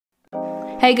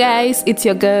Hey guys, it's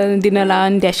your girl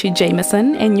Dinolan Dashi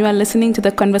Jameson, and you are listening to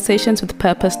the Conversations with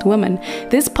Purposed Women.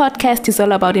 This podcast is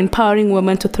all about empowering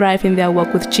women to thrive in their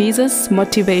work with Jesus,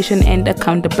 motivation, and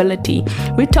accountability.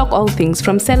 We talk all things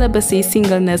from celibacy,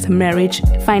 singleness, marriage,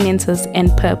 finances,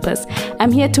 and purpose.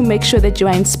 I'm here to make sure that you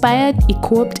are inspired,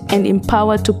 equipped, and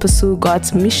empowered to pursue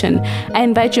God's mission. I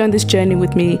invite you on this journey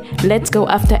with me. Let's go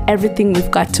after everything we've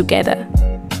got together.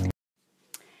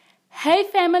 Hey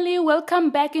family, welcome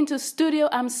back into studio.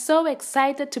 I'm so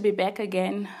excited to be back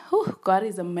again. Whew, God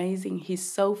is amazing. He's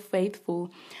so faithful.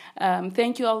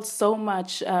 Thank you all so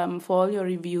much for all your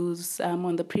reviews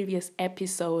on the previous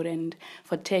episode and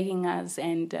for tagging us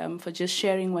and for just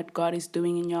sharing what God is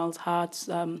doing in y'all's hearts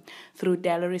through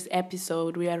Delary's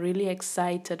episode. We are really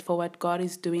excited for what God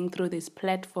is doing through this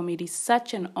platform. It is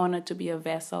such an honor to be a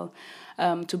vessel,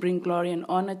 to bring glory and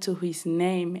honor to His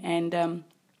name. And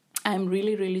I'm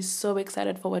really so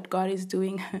excited for what God is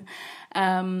doing.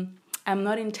 I'm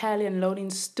not entirely alone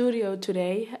in studio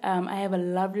today. I have a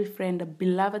lovely friend, a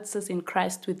beloved sis in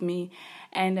Christ with me,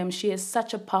 and she has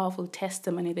such a powerful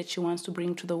testimony that she wants to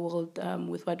bring to the world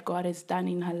with what God has done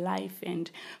in her life and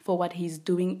for what He's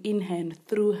doing in her and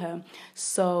through her.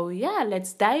 So yeah,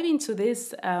 let's dive into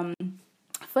this.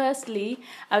 Firstly,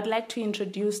 I would like to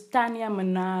introduce Tanya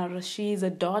Manar. She is a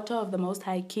daughter of the Most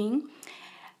High King,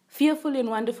 fearfully and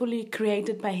wonderfully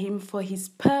created by Him for His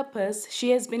purpose. She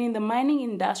has been in the mining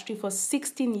industry for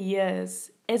 16 years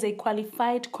as a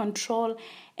qualified control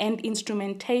and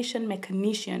instrumentation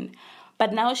mechanician.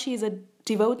 But now she is a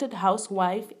devoted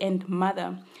housewife and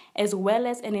mother, as well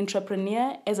as an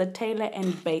entrepreneur as a tailor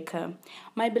and baker.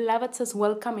 My beloved says,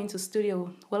 welcome into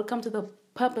studio. Welcome to the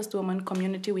Purposed Woman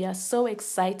community. We are so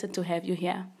excited to have you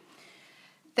here.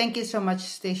 Thank you so much,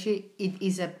 Stacey. It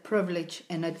is a privilege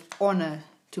and an honor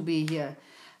to be here.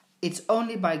 It's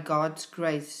only by God's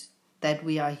grace that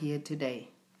we are here today.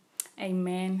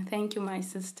 Amen. Thank you, my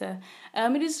sister.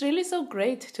 It is really so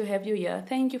great to have you here.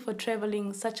 Thank you for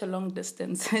traveling such a long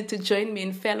distance to join me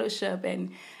in fellowship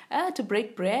and to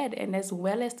break bread, and as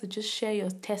well as to just share your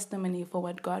testimony for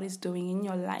what God is doing in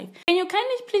your life. Can you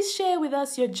kindly please share with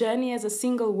us your journey as a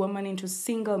single woman into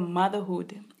single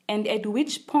motherhood? And at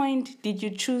which point did you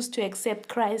choose to accept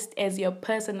Christ as your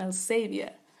personal savior?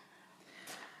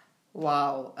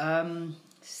 Wow,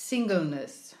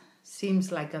 singleness seems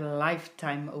like a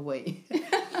lifetime away.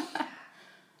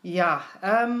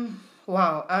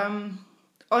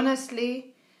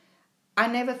 Honestly, I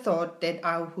never thought that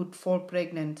I would fall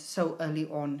pregnant so early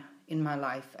on in my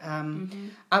life.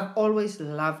 I've always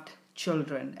loved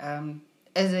children.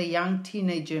 As a young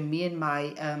teenager, me and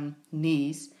my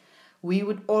niece, we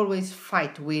would always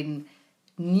fight when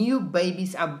new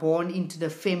babies are born into the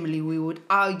family. We would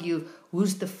argue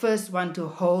who's the first one to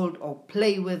hold or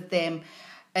play with them.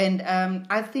 And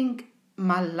I think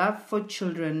my love for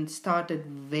children started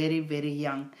very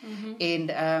young.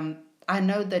 And I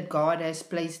know that God has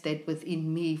placed that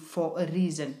within me for a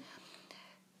reason.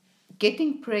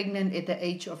 Getting pregnant at the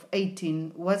age of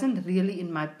 18 wasn't really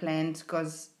in my plans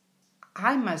because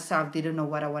I myself didn't know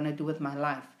what I want to do with my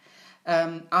life.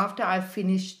 After I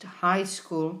finished high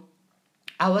school,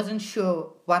 I wasn't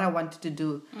sure what I wanted to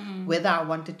do, whether I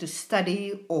wanted to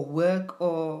study or work,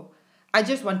 or I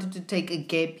just wanted to take a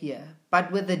gap year.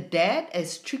 But with a dad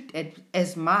as strict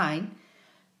as mine,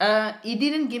 he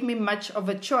didn't give me much of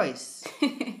a choice.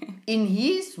 In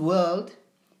his world,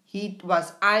 it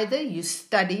was either you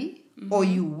study or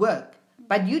you work,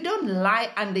 but you don't lie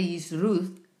under his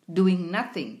roof doing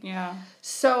nothing. Yeah.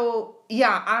 So,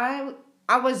 I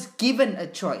was given a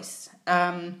choice.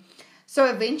 So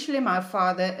eventually my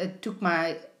father took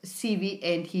my CV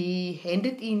and he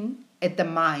handed in at the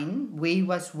mine where he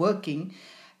was working.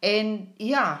 And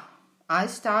I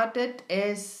started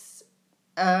as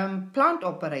plant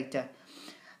operator.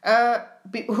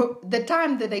 The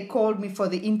time that they called me for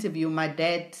the interview, my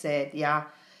dad said,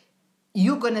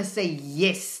 you're going to say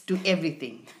yes to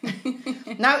everything.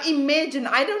 Now imagine,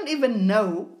 I don't even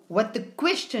know what the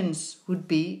questions would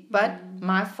be, but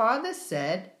my father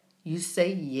said, you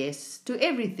say yes to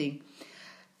everything.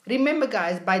 Remember,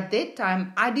 guys, by that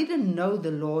time, I didn't know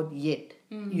the Lord yet.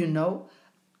 You know,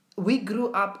 we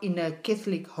grew up in a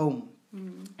Catholic home.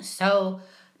 So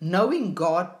knowing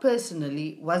God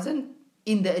personally wasn't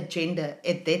in the agenda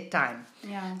at that time.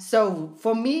 Yeah. So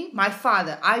for me, my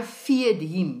father, I feared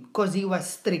him because he was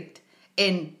strict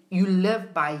and you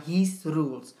live by his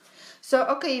rules. So,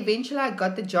 eventually I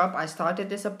got the job. I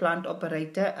started as a plant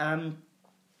operator.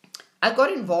 I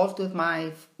got involved with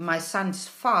my son's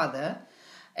father,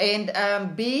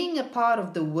 and being a part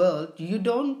of the world, you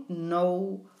don't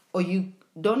know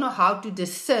how to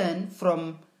discern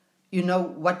from you know,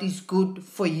 what is good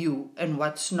for you and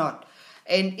what's not.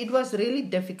 And it was really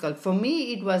difficult. For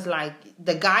me, it was like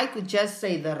the guy could just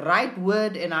say the right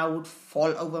word and I would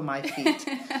fall over my feet.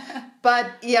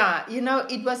 But yeah, you know,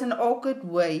 it was an awkward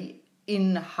way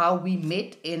in how we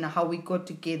met and how we got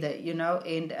together, you know.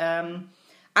 And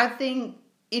I think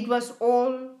it was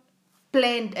all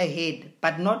planned ahead,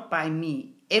 but not by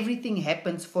me. Everything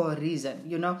happens for a reason,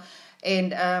 you know.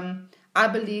 And I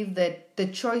believe that the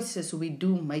choices we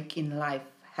do make in life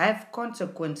have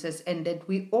consequences and that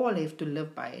we all have to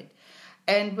live by it.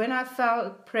 And when I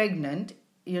felt pregnant,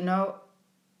 you know,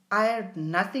 I had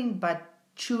nothing but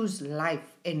choose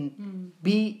life and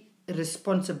be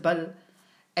responsible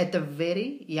at a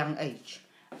very young age.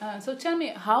 So tell me,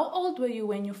 how old were you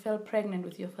when you fell pregnant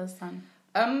with your first son?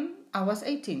 I was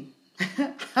 18.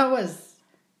 I was,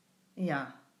 yeah.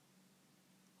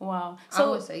 Wow. I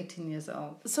was 18 years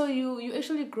old. So you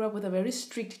actually grew up with a very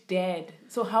strict dad.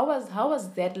 So how was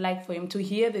that like for him to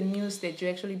hear the news that you're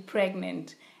actually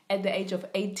pregnant at the age of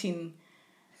 18?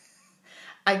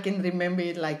 I can remember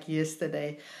it like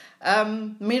yesterday.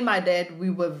 Me and my dad, we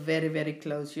were very, very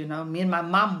close, you know. Me and my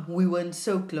mom, we weren't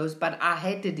so close, but I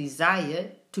had the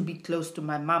desire to be close to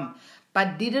my mom,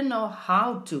 but didn't know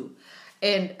how to.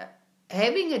 And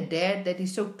having a dad that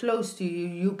is so close to you,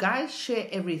 you guys share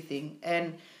everything.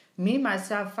 And me,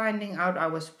 myself, finding out I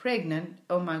was pregnant,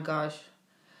 oh my gosh,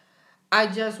 I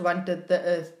just wanted the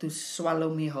earth to swallow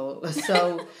me whole.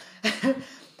 So,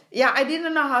 yeah, I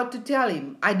didn't know how to tell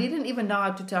him. I didn't even know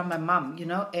how to tell my mom, you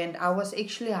know, and I was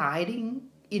actually hiding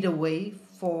it away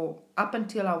for up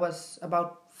until I was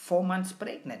about 4 months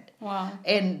pregnant. Wow.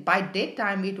 And by that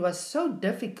time, it was so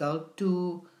difficult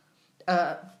to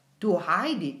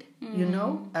hide it, you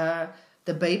know.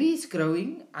 The baby is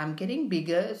growing, I'm getting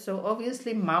bigger, so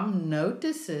obviously mom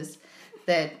notices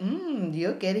that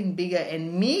you're getting bigger.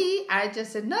 And me, I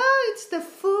just said, no, it's the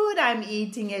food I'm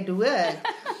eating at work.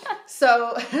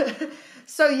 so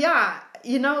yeah,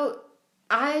 you know,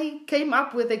 I came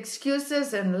up with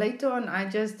excuses, and later on I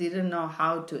just didn't know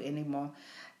how to anymore.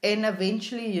 And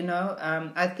eventually, you know,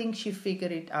 I think she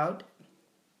figured it out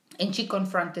and she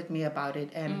confronted me about it.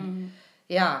 And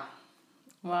yeah,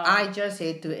 wow. I just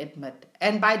had to admit.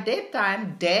 And by that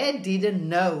time, dad didn't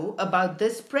know about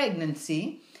this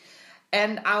pregnancy.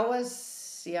 And I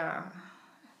was,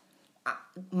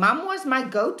 mom was my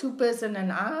go-to person,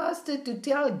 and I asked her to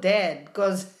tell dad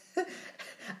because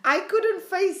I couldn't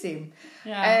face him.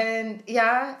 Yeah. And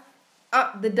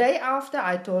the day after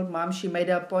I told mom, she made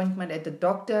an appointment at the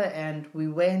doctor and we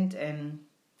went. And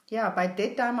by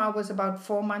that time I was about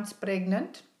 4 months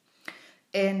pregnant.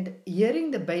 And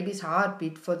hearing the baby's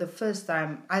heartbeat for the first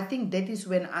time, I think that is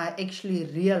when I actually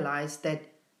realized that,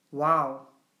 wow,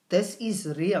 this is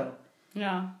real.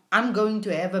 Yeah. I'm going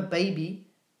to have a baby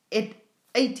at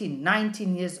 18,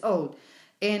 19 years old.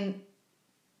 And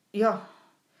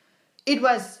it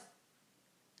was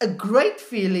a great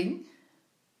feeling,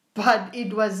 but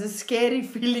it was a scary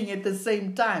feeling at the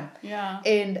same time. Yeah.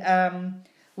 And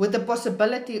with the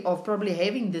possibility of probably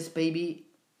having this baby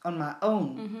on my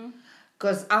own.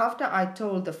 Because after I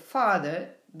told the father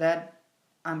that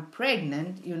I'm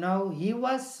pregnant, you know, he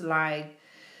was like,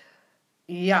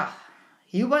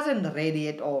 he wasn't ready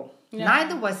at all. Yeah.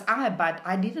 Neither was I, but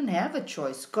I didn't have a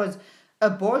choice because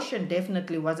abortion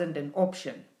definitely wasn't an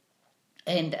option.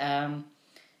 And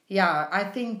I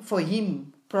think for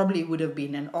him probably would have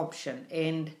been an option.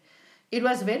 And it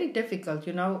was very difficult,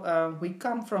 you know. We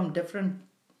come from different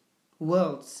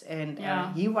worlds, and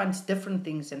he wants different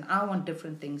things and I want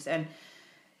different things. And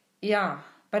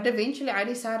but eventually I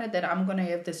decided that I'm going to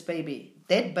have this baby.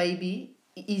 That baby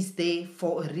is there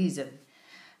for a reason.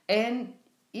 And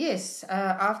yes,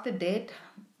 after that,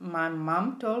 my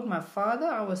mom told my father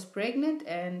I was pregnant,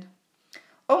 and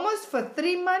almost for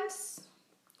 3 months,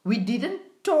 we didn't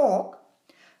talk,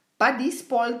 but he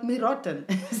spoiled me rotten.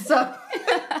 So,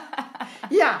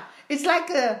 it's like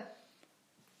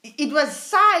it was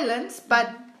silence,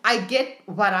 but I get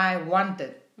what I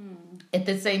wanted at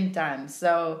the same time.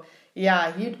 So,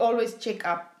 he'd always check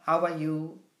up. How are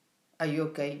you? Are you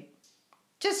okay?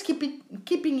 Just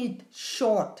keeping it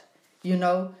short, you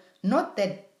know, not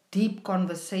that deep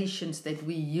conversations that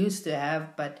we used to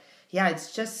have, but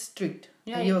it's just strict.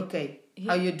 Are you okay?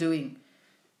 How are you doing?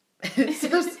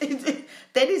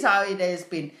 That is how it has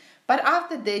been. But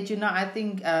after that, you know, I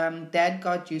think dad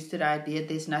got used to the idea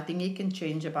there's nothing he can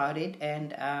change about it.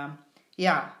 And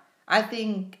I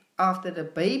think after the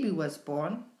baby was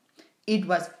born, it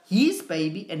was his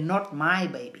baby and not my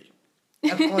baby,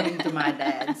 according to my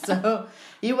dad. So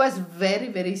he was very,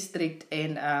 very strict,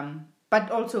 and but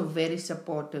also very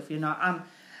supportive. You know,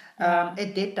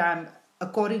 at that time,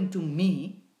 according to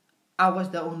me, I was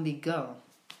the only girl.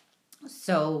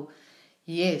 So,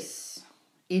 yes,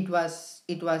 it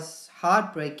was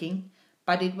heartbreaking,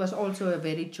 but it was also a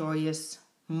very joyous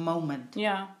moment.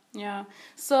 Yeah, yeah.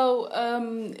 So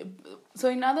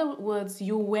in other words,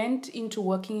 you went into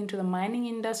working into the mining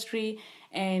industry,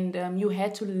 and you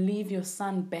had to leave your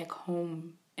son back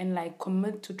home and like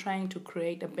commit to trying to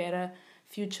create a better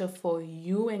future for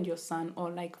you and your son, or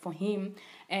like for him.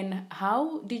 And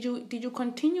how did you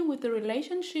continue with the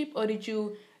relationship, or did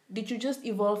you just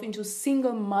evolve into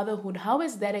single motherhood? How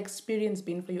has that experience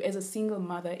been for you as a single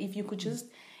mother? If you could just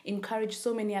encourage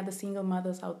so many other single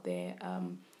mothers out there,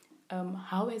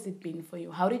 how has it been for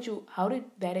you? How did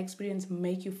that experience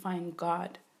make you find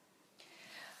God?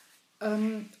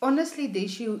 Honestly, the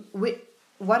issue with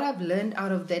what I've learned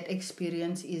out of that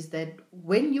experience is that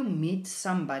when you meet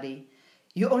somebody,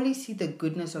 you only see the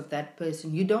goodness of that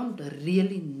person. You don't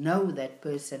really know that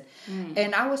person.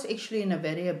 And I was actually in a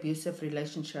very abusive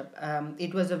relationship.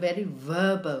 It was a very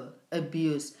verbal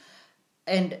abuse.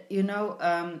 And,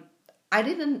 I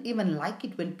didn't even like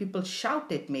it when people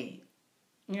shout at me.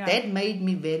 Yeah. That made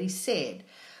me very sad.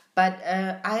 But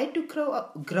I had to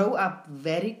grow up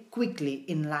very quickly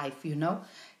in life,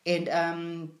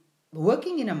 and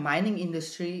working in a mining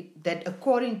industry that,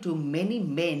 according to many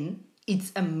men,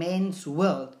 it's a man's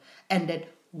world, and that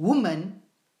women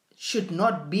should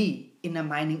not be in a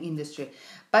mining industry.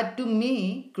 But to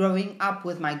me, growing up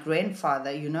with my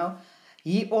grandfather,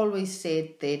 he always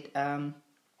said that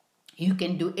you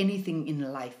can do anything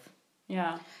in life.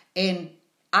 Yeah. And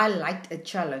I liked a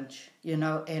challenge,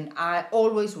 and I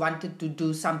always wanted to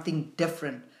do something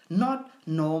different. Not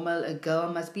normal. A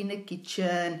girl must be in the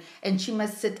kitchen and she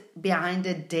must sit behind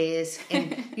a desk.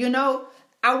 And,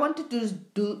 I wanted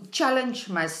to challenge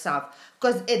myself,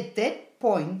 because at that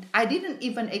point, I didn't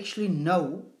even actually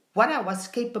know what I was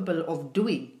capable of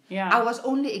doing. Yeah. I was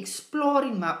only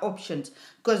exploring my options,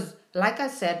 because, like I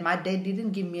said, my dad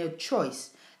didn't give me a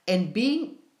choice. And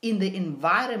being in the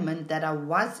environment that I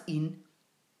was in,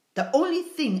 the only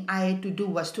thing I had to do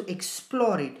was to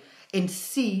explore it and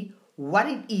see what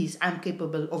it is I'm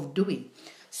capable of doing.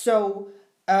 So,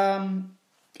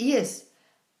 yes,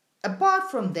 apart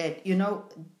from that,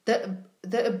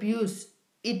 the abuse,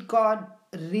 it got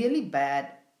really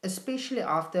bad, especially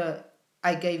after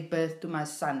I gave birth to my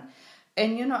son.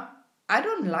 And, I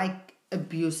don't like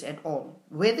abuse at all.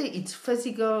 Whether it's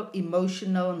physical,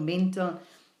 emotional, mental,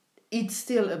 it's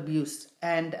still abuse.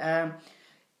 And,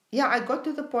 I got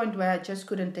to the point where I just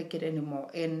couldn't take it anymore.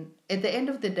 And at the end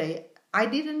of the day, I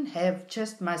didn't have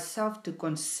just myself to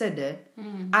consider.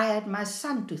 I had my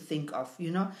son to think of,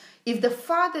 If the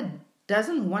father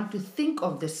doesn't want to think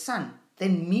of the son,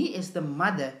 then me as the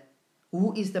mother,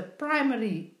 who is the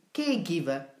primary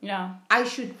caregiver, I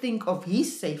should think of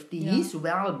his safety, his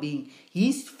well-being,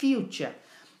 his future.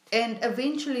 And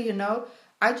eventually,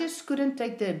 I just couldn't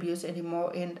take the abuse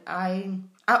anymore. And I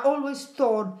always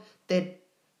thought that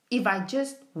if I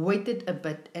just waited a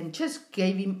bit and just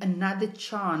gave him another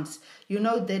chance,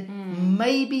 that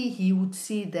maybe he would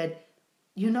see that,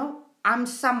 I'm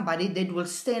somebody that will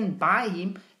stand by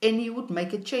him and he would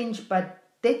make a change. But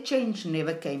that change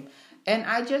never came. And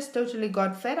I just totally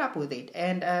got fed up with it.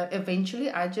 And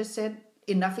eventually I just said,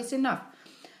 enough is enough.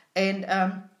 And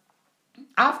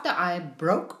after I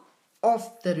broke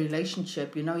off the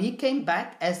relationship, he came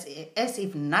back as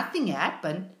if nothing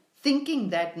happened,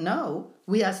 thinking that, no,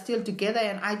 we are still together.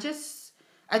 And I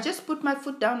just put my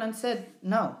foot down and said,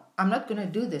 no, I'm not going to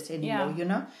do this anymore,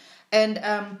 And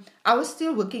I was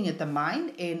still working at the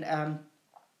mine, and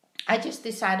I just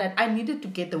decided I needed to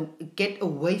get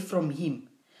away from him.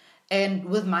 And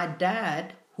with my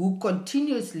dad, who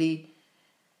continuously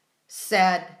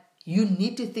said, you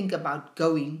need to think about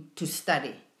going to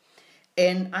study.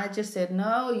 And I just said,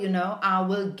 no, I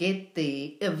will get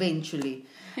there eventually.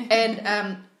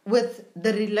 And with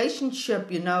the relationship,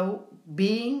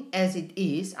 being as it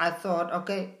is, I thought,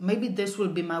 okay, maybe this will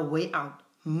be my way out.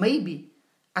 Maybe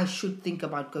I should think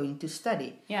about going to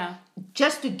study. Yeah.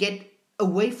 Just to get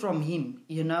away from him,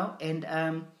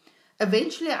 And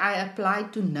eventually I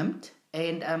applied to NIMT.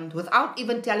 And without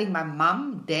even telling my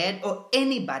mom, dad, or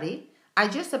anybody, I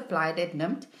just applied at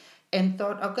NIMT and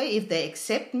thought, okay, if they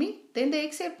accept me, then they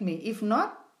accept me. If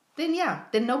not, then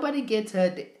then nobody gets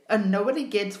hurt and nobody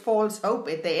gets false hope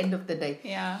at the end of the day.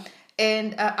 Yeah.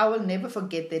 And I will never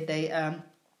forget that day.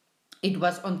 It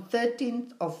was on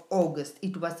 13th of August.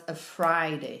 It was a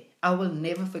Friday. I will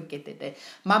never forget that day.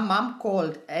 My mom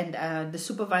called, and the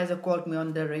supervisor called me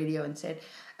on the radio and said,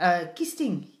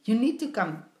 Kisting, you need to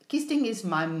come. Kisting is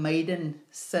my maiden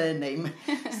surname.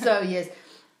 So yes.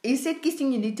 he said,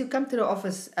 Kissing, you need to come to the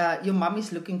office. Your mom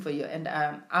is looking for you. And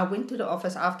I went to the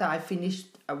office after I finished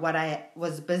what I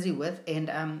was busy with. And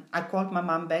I called my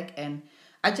mom back and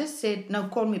I just said, no,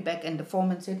 call me back. And the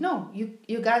foreman said, no,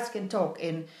 you guys can talk.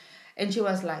 And she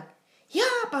was like,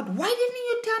 yeah, but why didn't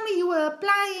you tell me you were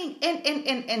applying?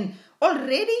 And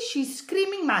already she's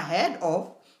screaming my head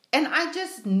off. And I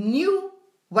just knew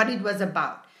what it was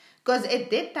about. Because at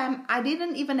that time, I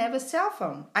didn't even have a cell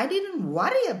phone. I didn't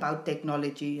worry about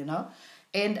technology, you know.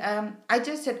 And I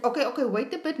just said, okay,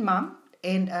 wait a bit, Mom.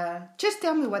 And just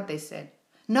tell me what they said.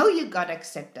 No, you got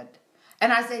accepted.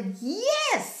 And I said,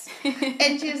 yes.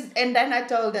 and then I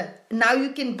told her, now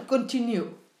you can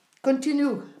continue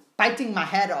biting my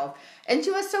head off. And she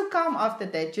was so calm after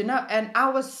that, you know. And I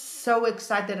was so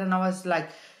excited. And I was like,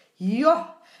 yo,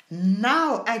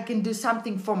 now I can do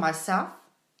something for myself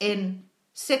and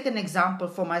set an example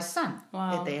for my son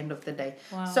at the end of the day.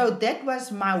 Wow. So that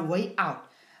was my way out.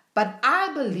 But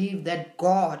I believe that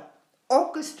God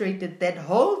orchestrated that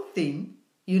whole thing,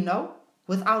 you know,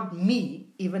 without me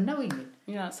even knowing it.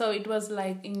 Yeah, so it was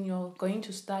like in your going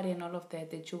to study and all of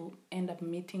that you end up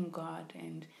meeting God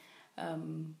and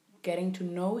getting to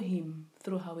know Him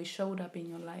through how He showed up in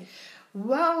your life.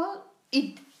 Well,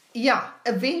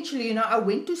 eventually, you know, I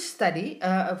went to study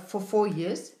for 4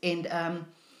 years and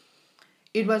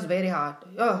it was very hard.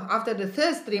 After the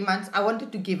first 3 months, I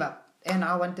wanted to give up and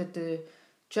I wanted to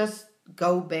just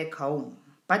go back home.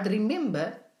 But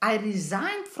remember, I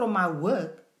resigned from my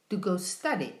work to go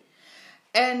study.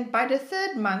 And by the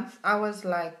 3rd month, I was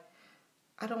like,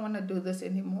 I don't want to do this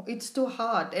anymore. It's too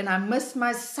hard. And I miss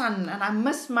my son and I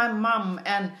miss my mom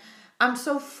and I'm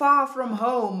so far from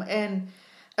home. And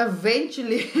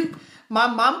eventually, my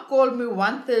mom called me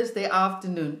one Thursday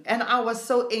afternoon and I was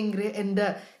so angry and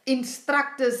the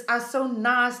instructors are so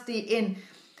nasty and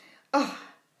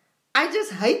I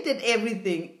just hated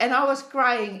everything and I was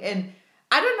crying and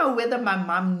I don't know whether my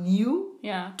mom knew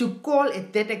to call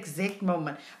at that exact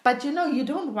moment. But you know, you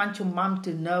don't want your mom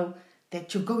to know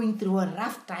that you're going through a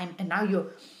rough time and now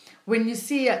when you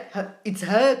see it's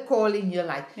her calling, you're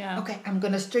like, okay, I'm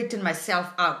going to straighten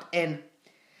myself out. And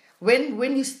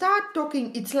when you start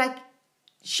talking, it's like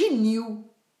she knew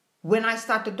when I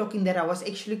started talking that I was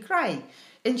actually crying.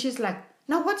 And she's like,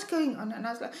 now what's going on? And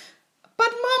I was like, but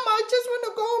Mom, I just want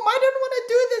to go home. I don't want to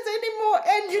do this anymore.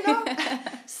 And, you know,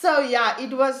 so yeah,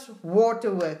 it was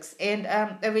waterworks. And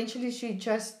eventually she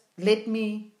just let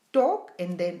me talk.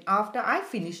 And then after I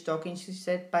finished talking, she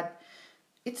said, but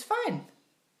it's fine.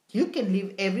 You can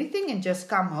leave everything and just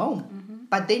come home. Mm-hmm.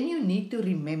 But then you need to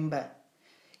remember,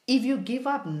 if you give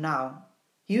up now,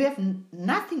 you have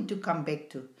nothing to come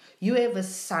back to. You have a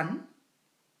son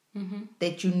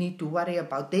that you need to worry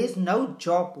about. There's no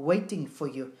job waiting for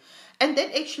you. And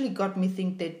that actually got me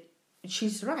think that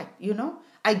she's right, you know.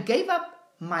 I gave up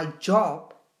my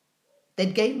job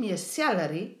that gave me a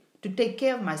salary to take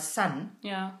care of my son,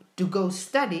 to go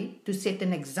study, to set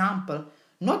an example,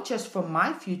 not just for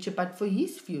my future, but for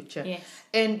his future. Yes.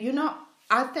 And, you know,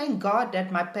 I thank God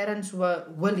that my parents were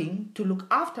willing to look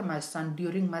after my son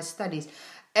during my studies.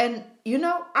 And, you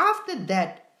know, after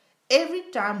that, every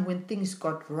time when things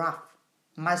got rough,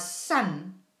 my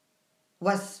son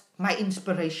was my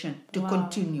inspiration to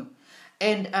continue.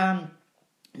 And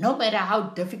no matter how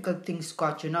difficult things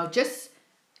got, you know, just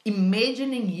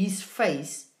imagining his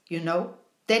face, you know,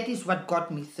 that is what got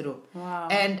me through. Wow.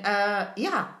 And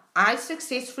I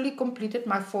successfully completed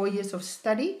my 4 years of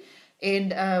study.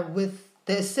 And with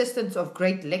the assistance of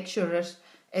great lecturers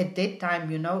at that time,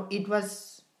 you know, it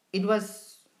was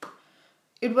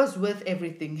worth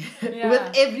everything,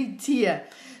 with every tear.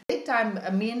 At that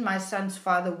time, me and my son's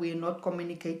father were not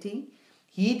communicating.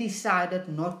 He decided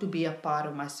not to be a part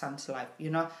of my son's life.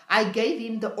 You know, I gave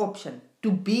him the option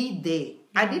to be there.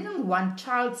 I didn't want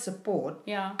child support.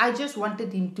 I just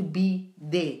wanted him to be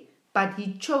there. But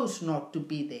he chose not to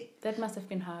be there. That must have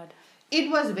been hard.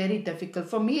 It was very difficult.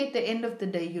 For me, at the end of the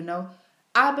day, you know,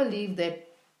 I believe that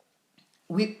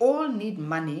we all need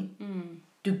money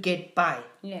to get by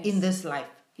in this life,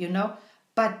 you know.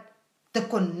 But the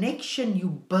connection you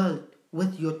build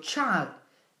with your child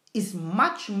is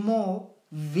much more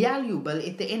valuable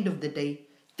at the end of the day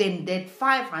than that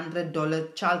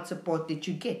 $500 child support that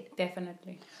you get.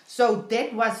 Definitely. So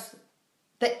that was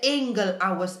the angle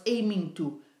I was aiming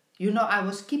to. You know, I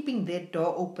was keeping that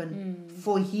door open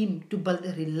for him to build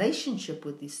a relationship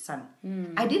with his son.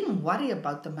 I didn't worry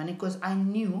about the money because I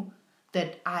knew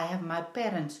that I have my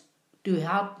parents to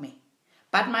help me.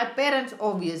 But my parents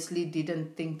obviously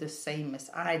didn't think the same as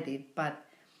I did. But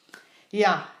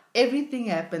yeah, everything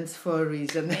happens for a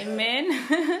reason.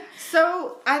 Amen.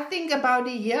 So I think about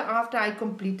a year after I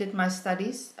completed my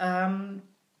studies, I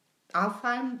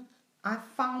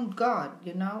found God,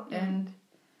 and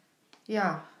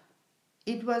yeah,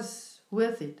 it was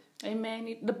worth it.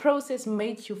 Amen. The process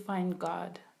made you find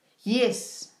God.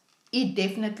 Yes, it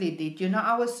definitely did.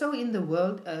 I was so in the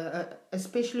world,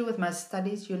 especially with my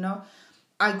studies.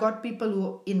 I got people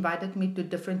who invited me to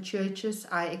different churches.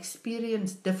 I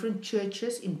experienced different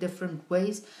churches in different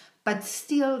ways, but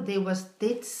still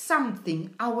there's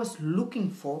something I was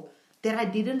looking for that I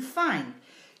didn't find.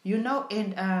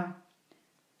 And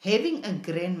having a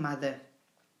grandmother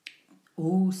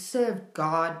who served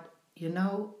God,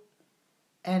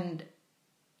 and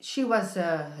she was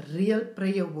a real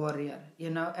prayer warrior,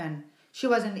 and she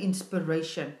was an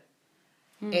inspiration.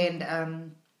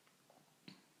 And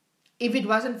if it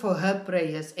wasn't for her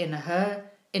prayers and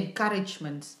her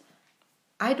encouragements,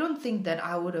 I don't think that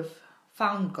I would have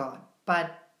found God.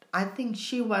 But I think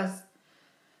she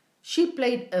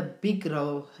played a big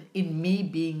role in me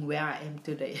being where I am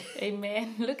today.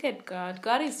 Amen. Look at God.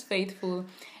 God is faithful,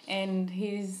 and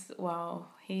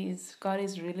God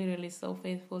is really, really so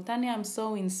faithful. Tanya, I'm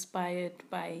so inspired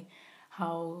by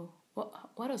how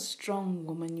what a strong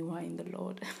woman you are in the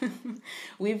Lord.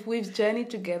 We've journeyed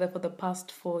together for the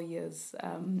past 4 years,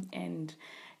 and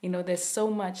there's so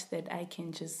much that I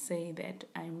can just say that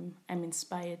I'm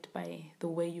inspired by the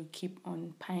way you keep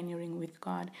on pioneering with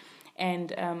God,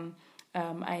 and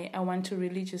I want to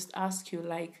really just ask you,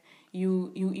 like,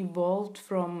 you evolved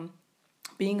from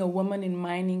being a woman in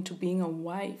mining to being a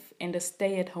wife and a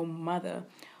stay-at-home mother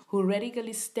who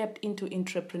radically stepped into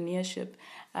entrepreneurship.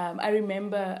 I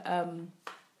remember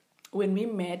when we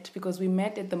met, because we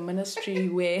met at the ministry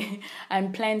where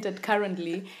I'm planted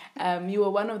currently. You were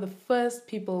one of the first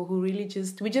people who really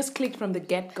we just clicked from the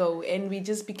get-go, and we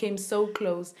just became so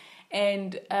close.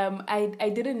 And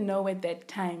I didn't know at that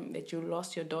time that you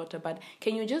lost your daughter, but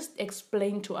can you just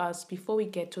explain to us, before we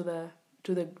get to the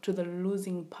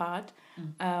losing part,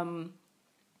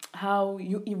 how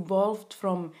you evolved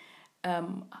from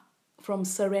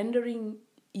surrendering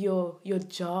your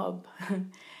job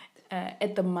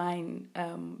at the mine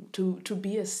to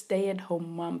be a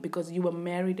stay-at-home mom, because you were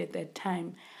married at that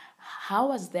time. How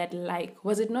was that like?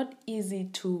 Was it not easy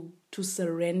to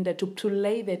surrender, to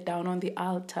lay that down on the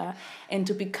altar and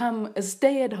to become a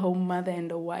stay-at-home mother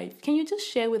and a wife? Can you just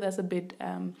share with us a bit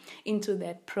into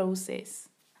that process?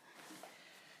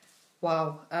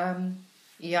 Wow.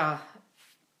 Yeah,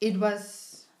 it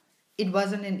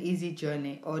wasn't an easy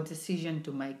journey or decision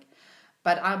to make,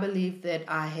 but I believe that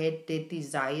I had the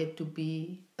desire to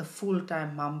be a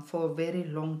full-time mom for a very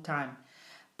long time.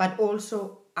 But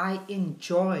also I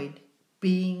enjoyed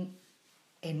being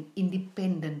an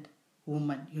independent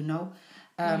woman,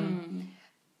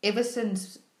 Ever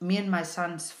since me and my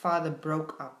son's father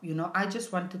broke up, I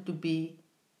just wanted to be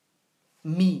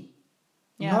me.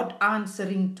 Yeah. Not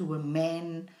answering to a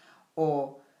man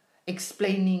or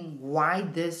explaining why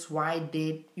this, why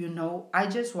that, I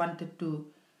just wanted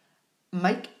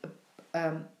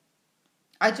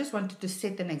to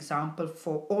set an example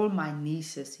for all my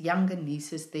nieces, younger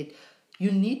nieces, that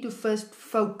you need to first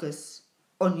focus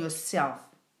on yourself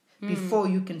before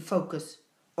you can focus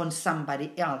on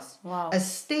somebody else. Wow.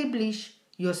 Establish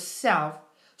yourself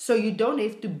so you don't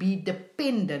have to be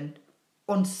dependent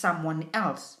on someone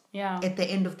else at the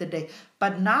end of the day.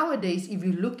 But nowadays, if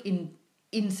you look in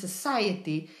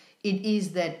society, it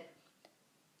is that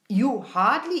you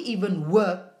hardly even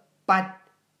work, but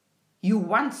you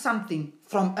want something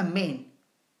from a man.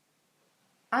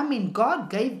 I mean, God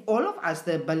gave all of us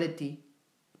the ability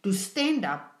to stand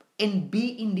up and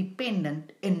be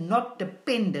independent and not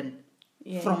dependent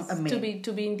from a man.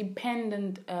 To be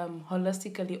independent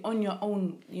holistically on your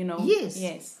own,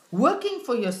 Yes. Working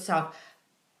for yourself,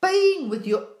 paying with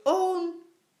your own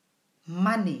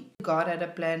money. God had a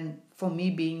plan for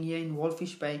me being here in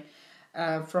Walfish Bay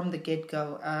from the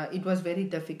get-go. It was very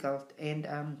difficult, and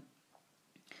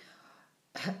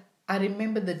I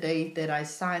remember the day that I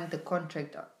signed the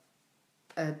contract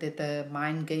that the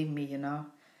mine gave me,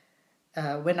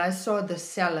 when I saw the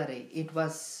salary, it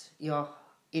was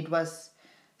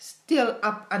still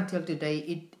up until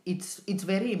today. It's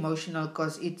very emotional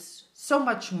because it's so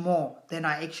much more than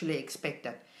I actually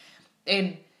expected.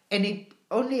 And it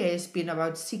only has been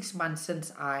about 6 months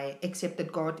since I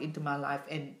accepted God into my life,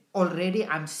 and already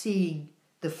I'm seeing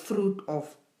the fruit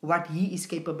of what He is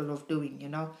capable of doing,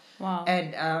 Wow.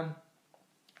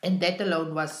 And that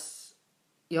alone was,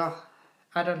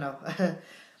 I don't know.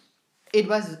 It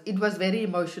was very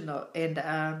emotional, and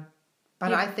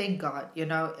But I thank God,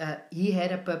 He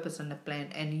had a purpose and a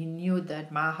plan, and He knew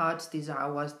that my heart's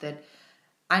desire was that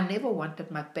I never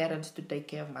wanted my parents to take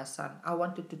care of my son. I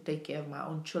wanted to take care of my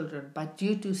own children. But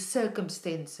due to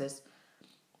circumstances,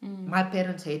 my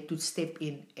parents had to step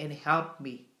in and help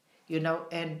me,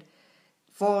 and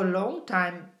for a long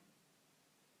time,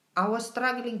 I was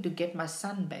struggling to get my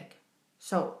son back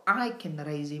so I can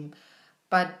raise him.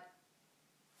 But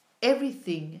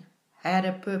everything had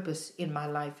a purpose in my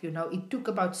life. It took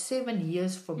about 7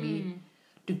 years for me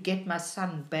to get my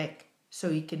son back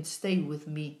so he can stay with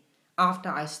me after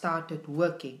I started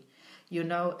working,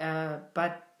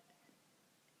 but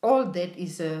all that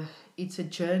it's a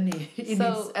journey in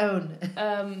its own.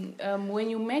 When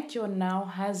you met your now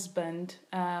husband,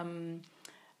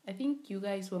 I think you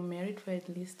guys were married for at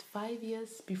least 5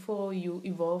 years before you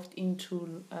evolved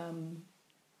into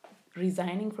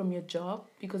resigning from your job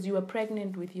because you were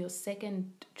pregnant with your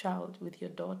second child, with your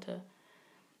daughter.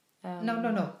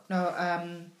 No.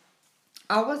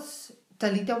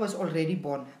 Talita was already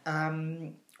born.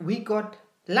 We got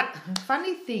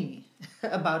funny thing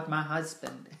about my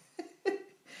husband.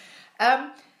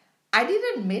 I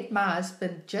didn't meet my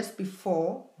husband just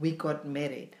before we got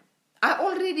married. I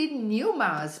already knew my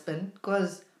husband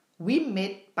because we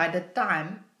met by the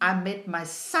time I met my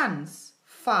son's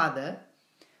father,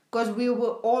 because we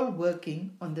were all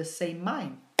working on the same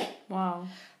mine. Wow.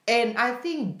 And I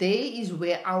think there is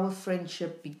where our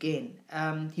friendship began.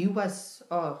 He was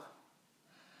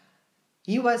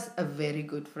a very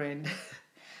good friend.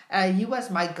 He was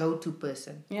my go-to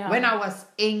person. Yeah. When I was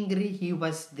angry, he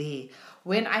was there.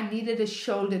 When I needed a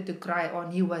shoulder to cry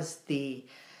on, he was there.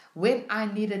 When I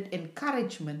needed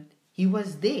encouragement, he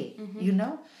was there,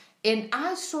 And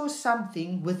I saw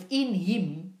something within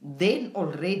him then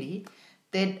already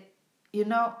that,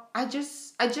 I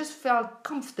just felt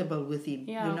comfortable with him,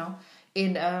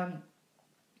 And,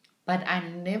 but I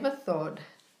never thought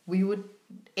we would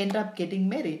end up getting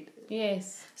married.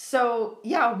 Yes. So,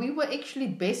 we were actually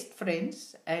best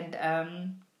friends, and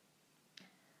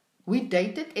we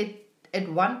dated at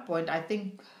one point, I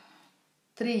think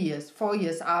 3 years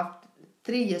after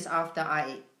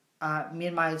me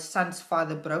and my son's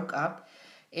father broke up,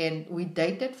 and we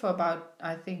dated for about,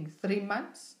 I think, 3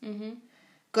 months.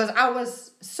 Because I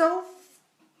was so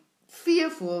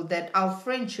fearful that our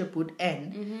friendship would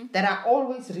end that I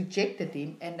always rejected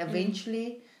him, and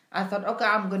eventually I thought, okay,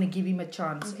 I'm going to give him a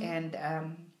chance. And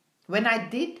when I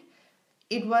did,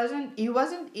 he wasn't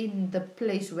in the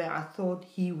place where I thought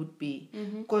he would be.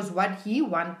 Because what he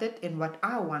wanted and what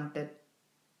I wanted,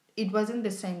 it wasn't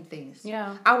the same things.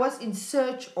 Yeah. I was in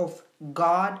search of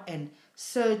God and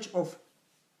search of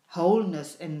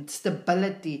wholeness and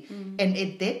stability. And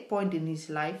at that point in his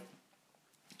life,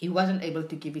 he wasn't able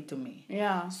to give it to me.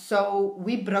 Yeah. So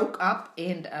we broke up,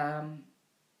 and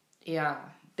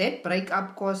that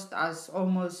breakup cost us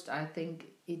almost, I think,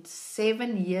 it's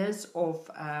 7 years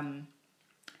of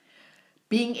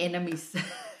being enemies.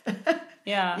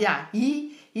 Yeah. Yeah,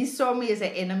 he saw me as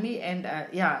an enemy, and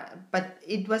but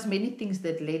it was many things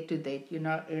that led to that,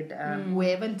 we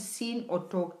haven't seen or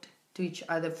talked to each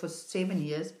other for 7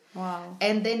 years. Wow.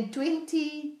 And then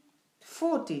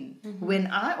 2014, when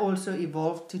I also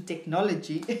evolved to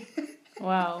technology.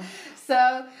 Wow.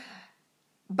 So,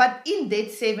 but in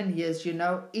that 7 years,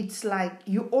 it's like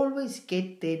you always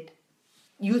get that,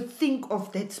 you think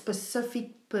of that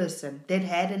specific person that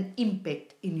had an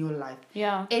impact in your life.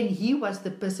 Yeah. And he was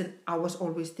the person I was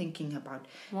always thinking about.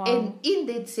 Wow. And in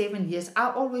that 7 years,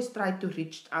 I always tried to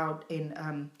reach out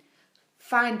and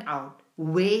find out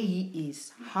where he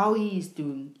is, how he is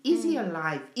doing. Is he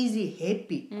alive? Is he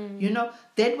happy?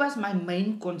 That was my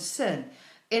main concern.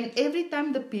 And every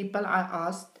time the people I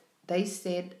asked, they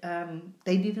said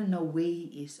they didn't know where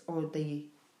he is, or they,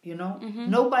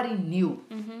 nobody knew.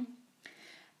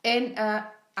 And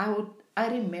I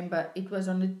remember it was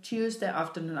on a Tuesday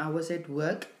afternoon. I was at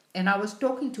work, and I was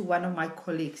talking to one of my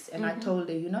colleagues, and I told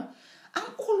her,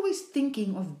 I'm always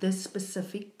thinking of this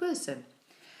specific person.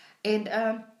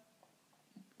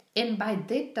 And by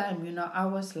that time, I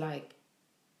was like,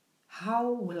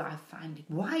 how will I find it?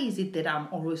 Why is it that I'm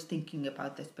always thinking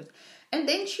about this person? And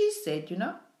then she said,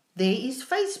 there is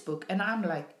Facebook. And I'm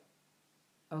like,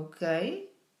 okay.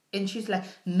 And she's like,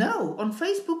 no, on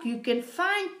Facebook you can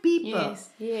find people.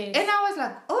 Yes. And I was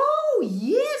like, oh,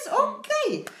 yes,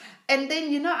 okay. And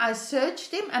then, I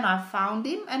searched him and I found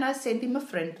him and I sent him a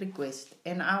friend request.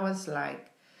 And I was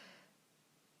like,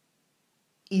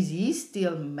 is he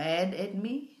still mad at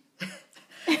me?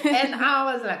 And I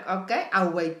was like, okay, I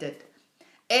waited.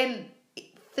 And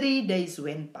 3 days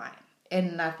went by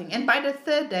and nothing. And by the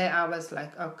third day, I was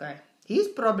like, okay, he's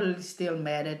probably still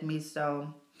mad at me.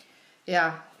 So,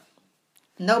 yeah,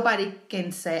 nobody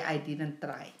can say I didn't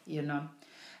try,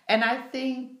 And I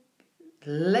think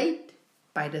late,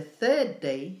 by the third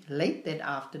day, late that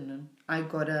afternoon, I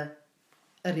got a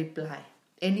reply.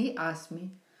 And he asked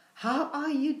me, "How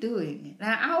are you doing?"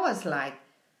 And I was like,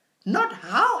 "Not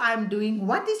how I'm doing,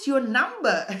 what is your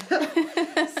number?"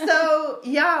 So,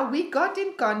 yeah, we got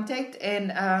in contact,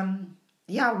 and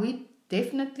yeah, we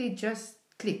definitely just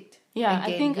clicked. Yeah,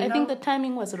 again, I think the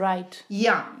timing was right.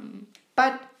 Yeah,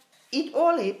 but it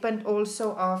all happened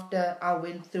also after I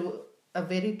went through a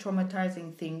very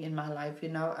traumatizing thing in my life.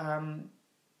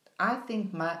 I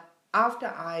think after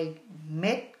I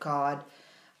met God,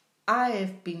 I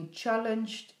have been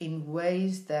challenged in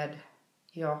ways that,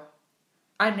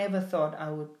 I never thought I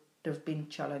would have been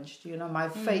challenged. My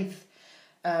faith,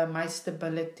 my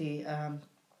stability,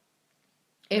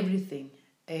 everything,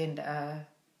 and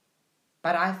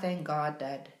but I thank God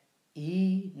that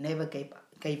He never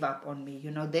gave up on me.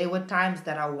 There were times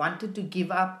that I wanted to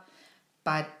give up,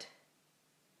 but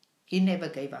He never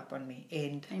gave up on me.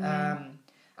 And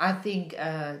I think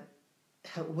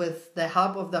with the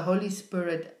help of the Holy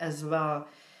Spirit as well,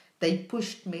 they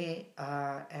pushed me,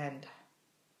 and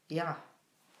yeah,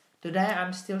 today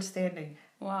I'm still standing.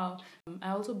 Wow.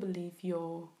 I also believe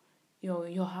your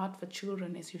heart for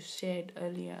children, as you shared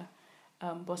earlier,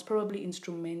 was probably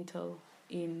instrumental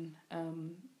in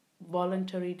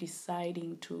voluntarily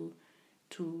deciding to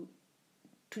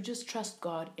just trust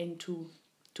God and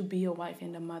to be a wife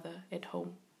and a mother at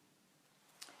home.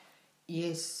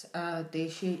 Yes,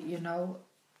 Deshi,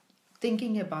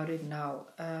 thinking about it now,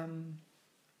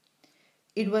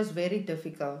 it was very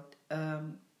difficult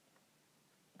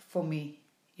for me,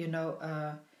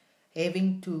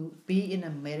 having to be in a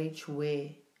marriage where,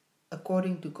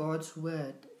 according to God's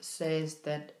word, says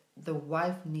that the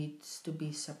wife needs to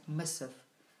be submissive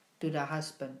to the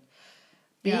husband.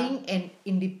 Being an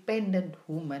independent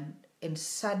woman and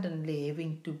suddenly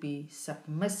having to be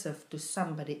submissive to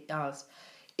somebody else,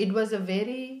 it was a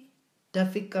very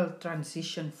difficult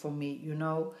transition for me,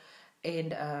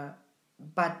 and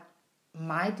but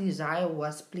my desire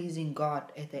was pleasing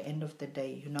God at the end of the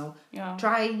day,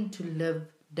 trying to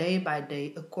live day by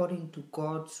day according to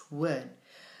God's word,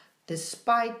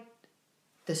 despite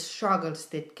the struggles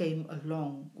that came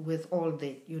along with all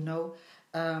that.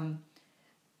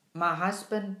 My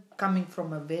husband coming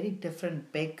from a very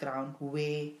different background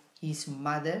where his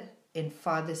mother and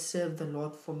father served the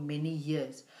Lord for many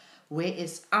years,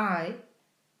 whereas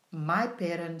my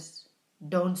parents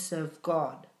don't serve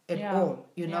God at all,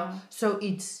 So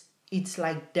it's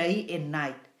like day and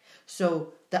night.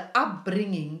 So the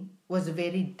upbringing was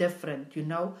very different,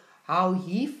 How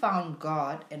he found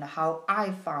God and how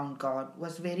I found God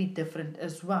was very different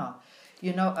as well.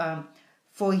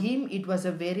 For him, it was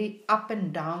a very up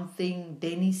and down thing.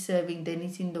 Then he's serving, then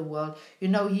he's in the world. He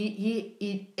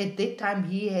at that time,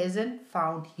 he hasn't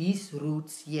found his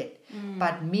roots yet.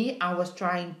 But me, I was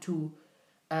trying to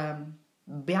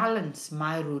balance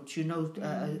my roots,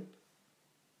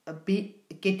 be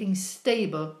getting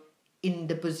stable in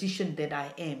the position that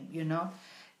I am,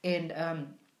 And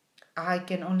I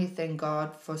can only thank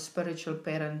God for spiritual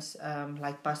parents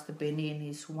like Pastor Benny and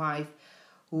his wife,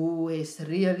 who has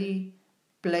really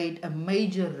played a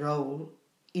major role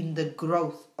in the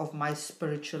growth of my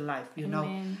spiritual life.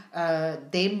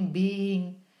 Them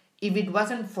being, if it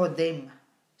wasn't for them,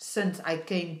 since I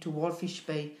came to Walfish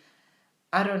Bay,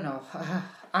 I don't know,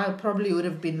 I probably would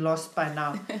have been lost by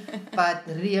now. But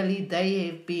really, they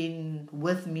have been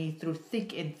with me through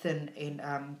thick and thin,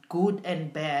 and good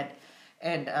and bad.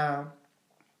 And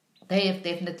they have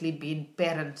definitely been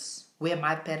parents where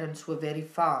my parents were very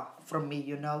far from me,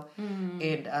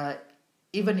 And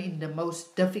even in the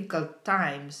most difficult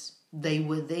times, they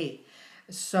were there.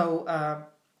 So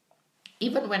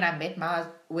even when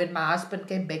when my husband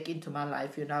came back into my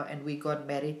life, and we got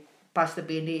married, Pastor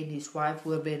Benny and his wife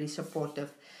were very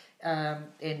supportive, and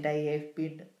they have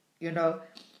been,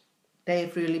 they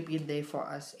have really been there for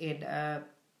us. And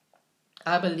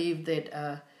I believe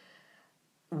that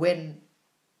when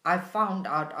I found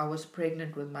out I was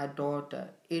pregnant with my daughter,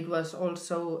 it was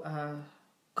also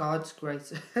God's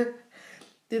grace.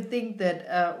 To think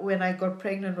that when I got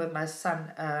pregnant with my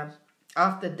son,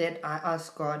 after that I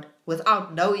asked God,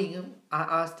 without knowing him, I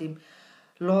asked him,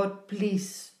 "Lord,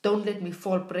 please don't let me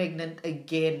fall pregnant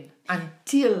again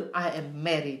until I am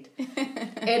married."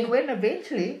 And when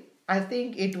eventually, I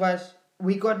think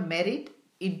we got married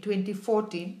in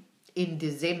 2014 in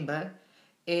December,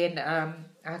 and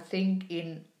I think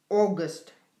in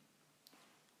August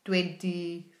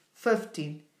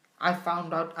 2015, I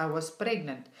found out I was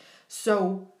pregnant.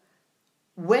 So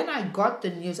when I got the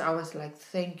news, I was like,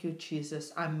 thank you,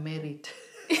 Jesus, I'm married.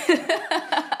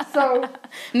 So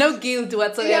no guilt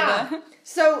whatsoever. yeah.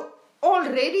 So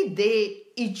already there,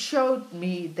 it showed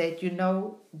me that,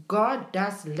 God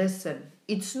does listen.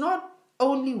 It's not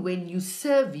only when you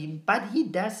serve Him, but He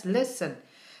does listen.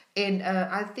 And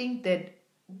I think that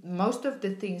most of the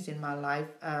things in my life,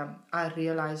 I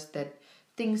realized that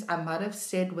things I might have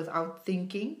said without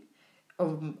thinking,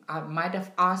 or I might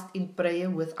have asked in prayer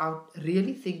without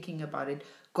really thinking about it,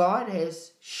 God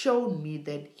has shown me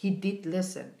that He did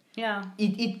listen. Yeah.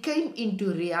 It came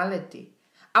into reality.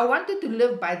 I wanted to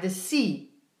live by the sea.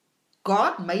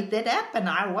 God made that happen.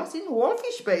 I was in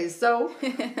Wolfish Bay. So,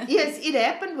 yes, it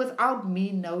happened without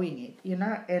me knowing it,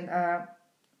 And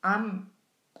I'm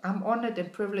honored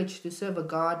and privileged to serve a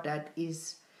God that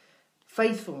is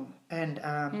faithful and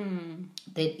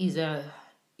that is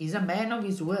a man of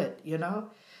His word,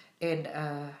 And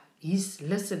He's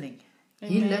listening.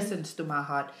 Amen. He listens to my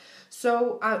heart.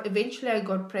 So eventually I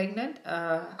got pregnant.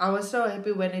 I was so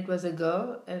happy when it was a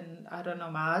girl. And I don't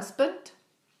know, my husband,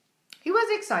 he was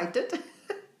excited.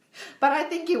 But I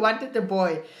think he wanted a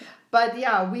boy. But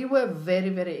yeah, we were very,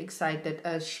 very excited.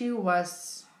 She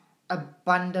was a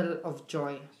bundle of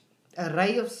joy, a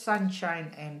ray of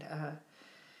sunshine. And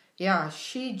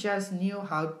she just knew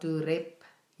how to wrap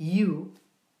you,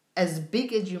 as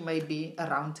big as you may be,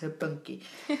 around her pinky.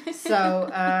 So...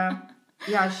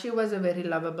 she was a very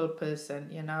lovable person,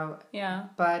 Yeah.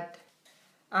 But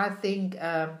I think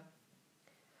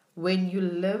when you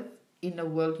live in the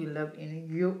world you live in,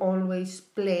 you always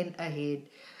plan ahead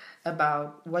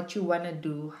about what you want to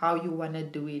do, how you want to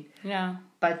do it. Yeah.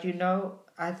 But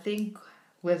I think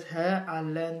with her, I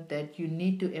learned that you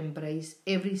need to embrace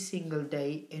every single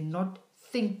day and not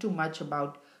think too much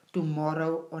about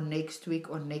tomorrow or next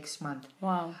week or next month.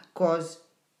 Wow. Because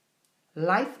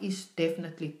life is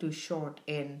definitely too short,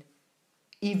 and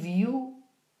if you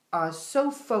are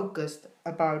so focused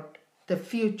about the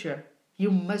future, you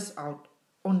miss out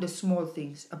on the small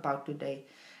things about today.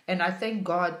 And I thank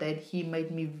God that He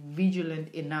made me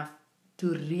vigilant enough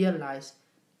to realize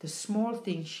the small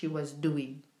things she was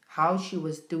doing, how she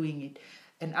was doing it.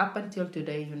 And up until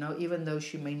today, even though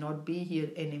she may not be here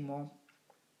anymore,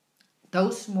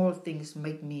 those small things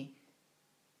make me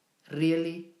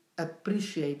really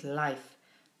appreciate life,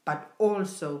 but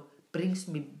also brings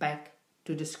me back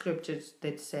to the scriptures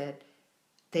that said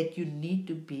that you need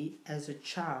to be as a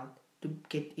child to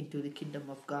get into the kingdom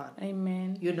of God.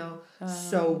 Amen.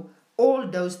 So all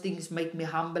those things make me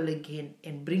humble again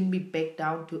and bring me back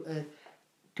down to earth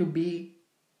to be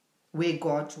where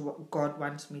God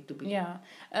wants me to be. Yeah.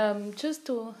 Just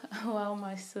to wow,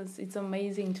 my sis, it's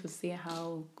amazing to see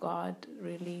how God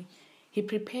really, He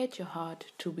prepared your heart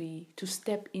to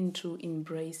step into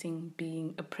embracing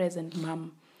being a present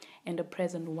mom and a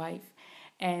present wife.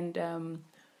 And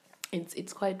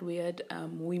it's quite weird.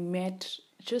 We met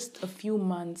just a few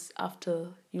months after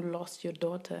you lost your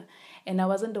daughter, and I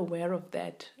wasn't aware of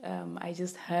that. I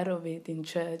just heard of it in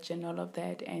church and all of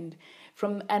that. And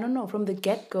from the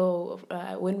get-go,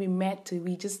 when we met,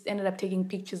 we just ended up taking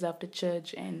pictures after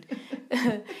church, and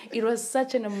it was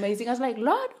such an amazing. I was like,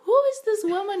 Lord, who is this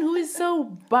woman who is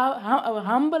so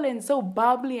humble and so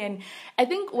bubbly? And I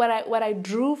think what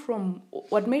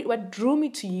drew me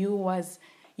to you was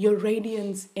your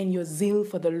radiance and your zeal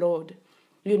for the Lord.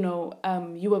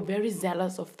 You were very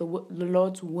zealous of the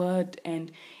Lord's word,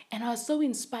 and I was so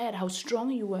inspired how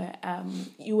strong you were.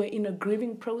 You were in a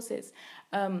grieving process.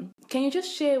 Can you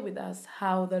just share with us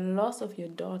how the loss of your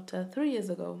daughter 3 years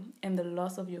ago and the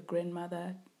loss of your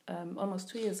grandmother almost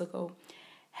 2 years ago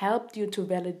helped you to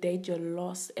validate your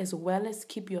loss as well as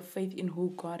keep your faith in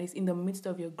who God is in the midst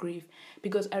of your grief?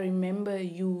 Because I remember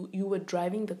you were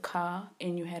driving the car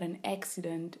and you had an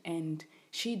accident, and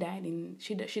she died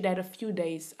a few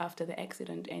days after the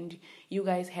accident, and you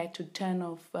guys had to turn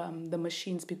off the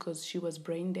machines because she was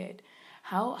brain dead.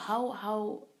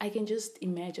 How I can just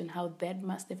imagine how that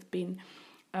must have been.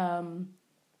 Can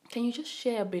you just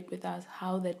share a bit with us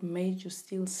how that made you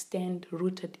still stand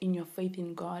rooted in your faith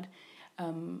in God?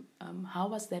 How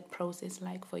was that process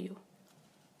like for you?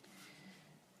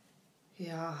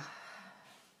 Yeah.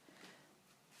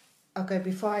 Okay,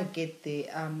 before I get there,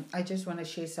 I just want to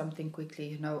share something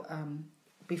quickly.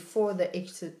 Before the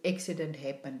accident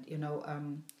happened,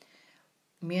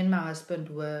 me and my husband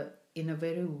were in a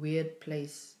very weird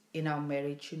place in our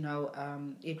marriage.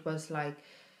 It was like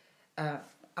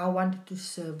I wanted to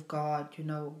serve God,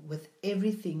 with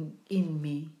everything in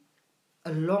me,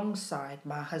 alongside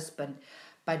my husband,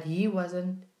 but he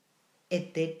wasn't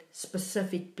at that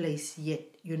specific place yet,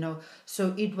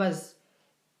 so it was,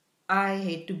 I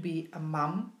had to be a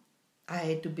mom, I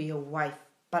had to be a wife,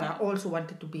 but I also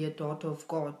wanted to be a daughter of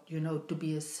God, to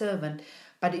be a servant.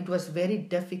 But it was very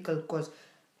difficult because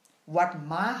what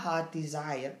my heart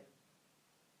desired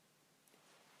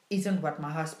isn't what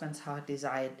my husband's heart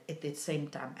desired at the same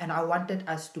time. And I wanted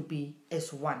us to be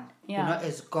as one,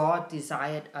 as God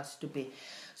desired us to be.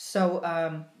 So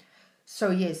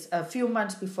yes, a few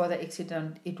months before the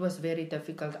accident, it was very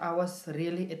difficult. I was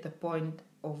really at the point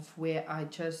of where I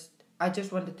just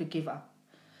wanted to give up.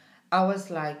 I was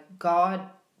like, God,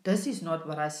 this is not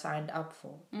what I signed up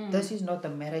for. This is not the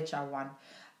marriage I want.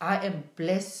 I am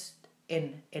blessed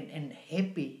and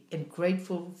happy and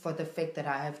grateful for the fact that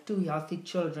I have 2 healthy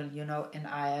children, and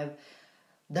I have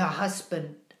the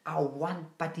husband I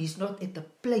want, but he's not at the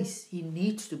place he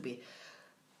needs to be.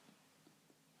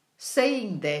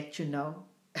 Saying that,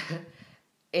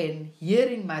 and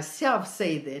hearing myself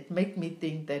say that make me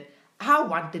think that I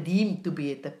wanted him to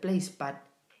be at the place, but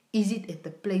is it at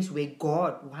the place where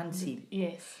God wants him?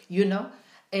 Yes.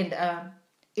 And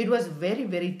it was very,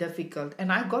 very difficult. And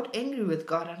I got angry with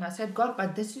God and I said, God,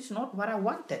 but this is not what I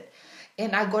wanted.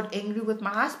 And I got angry with my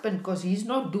husband because he's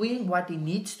not doing what he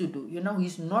needs to do.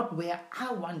 He's not where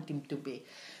I want him to be.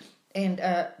 And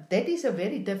that is a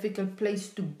very difficult place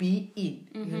to be in,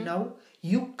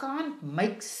 You can't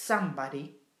make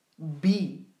somebody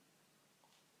be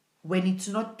when it's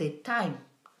not their time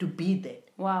to be there.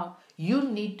 Wow. You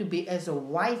need to be, as a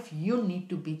wife, you need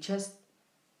to be just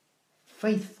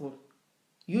faithful.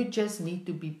 You just need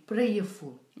to be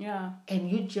prayerful. Yeah.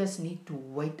 And you just need to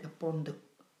wait upon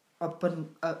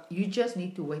you just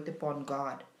need to wait upon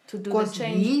God. To do the change.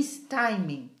 Because His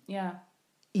timing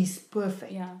is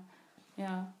perfect. Yeah.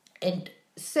 Yeah. And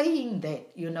saying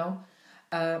that,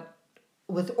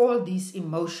 with all these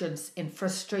emotions and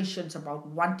frustrations about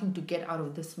wanting to get out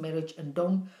of this marriage and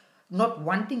not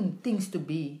wanting things to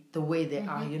be the way they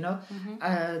are,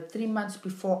 3 months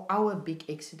before our big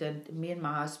accident, me and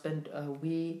my husband,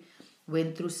 we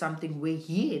went through something where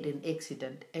he had an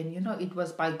accident. And, it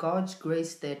was by God's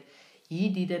grace that he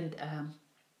didn't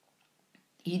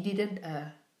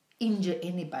injure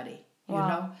anybody,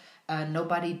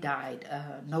 nobody died,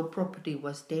 no property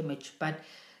was damaged. But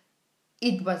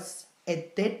it was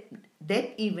at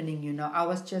that evening, I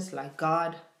was just like,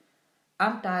 God,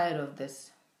 I'm tired of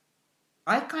this.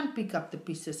 I can't pick up the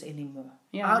pieces anymore.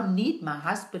 Yeah. I need my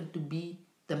husband to be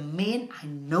the man I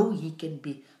know he can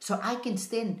be, so I can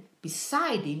stand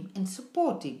beside him and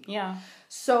support him. Yeah.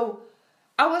 So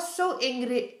I was so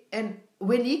angry, and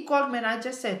when he called me, and I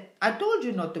just said, I told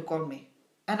you not to call me.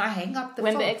 And I hang up the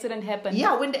phone. When the accident happened.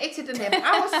 Yeah, when the accident happened.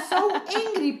 I was so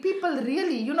angry. People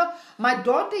really, my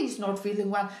daughter is not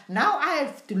feeling well. Now I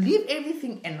have to leave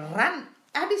everything and run.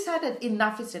 I decided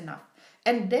enough is enough.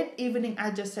 And that evening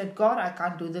I just said, God, I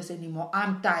can't do this anymore.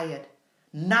 I'm tired.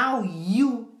 Now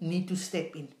you need to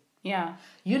step in. Yeah.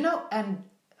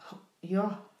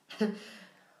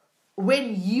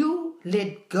 When you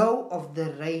let go of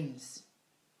the reins,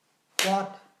 God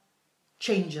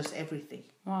changes everything.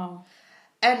 Wow.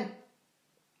 And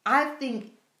I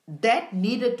think that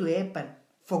needed to happen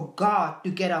for God to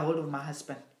get a hold of my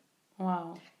husband.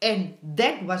 Wow. And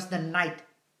that was the night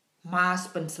my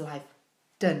husband's life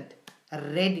turned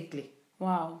radically.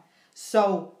 Wow.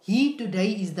 So he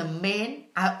today is the man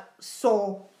I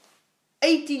saw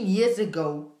 18 years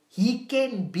ago he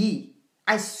can be.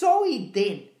 I saw it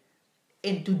then.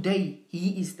 And today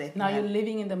he is that now man. You're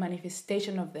living in the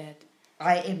manifestation of that.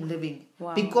 I am living.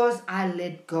 Wow. Because I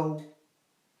let go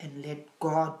and let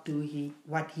God do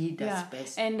what He does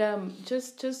best. And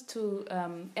just to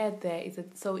add there is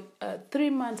that 3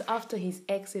 months after his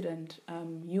accident,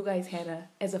 you guys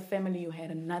as a family, you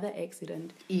had another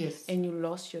accident. Yes. And you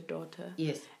lost your daughter.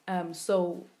 Yes.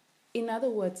 So, in other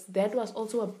words, that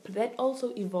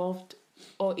also evolved,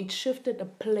 or it shifted a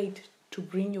plate to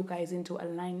bring you guys into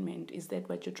alignment. Is that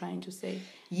what you're trying to say?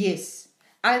 Yes.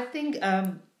 I think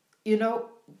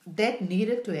that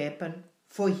needed to happen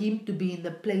for him to be in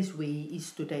the place where he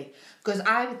is today. Because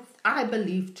I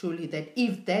believe truly that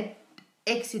if that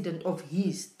accident of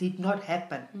his did not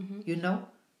happen,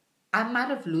 I might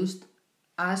have lost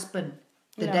a husband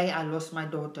the day I lost my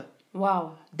daughter.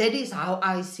 Wow. That is how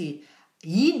I see it.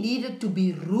 He needed to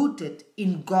be rooted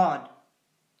in God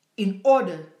in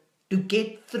order to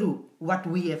get through what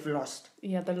we have lost.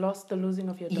 Yeah, the losing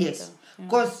of your daughter. Yes.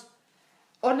 Because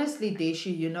honestly,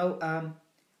 Deshi,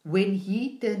 when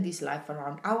he turned his life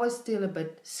around, I was still a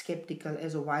bit skeptical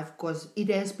as a wife because it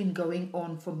has been going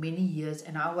on for many years,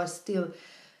 and I was still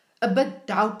a bit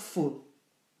doubtful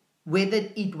whether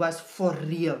it was for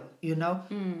real,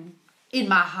 In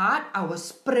my heart, I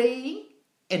was praying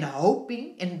and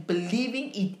hoping and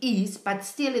believing it is, but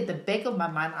still at the back of my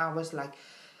mind, I was like,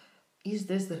 is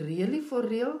this really for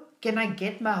real? Can I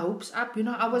get my hopes up?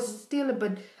 I was still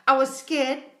I was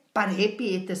scared, but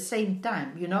happy at the same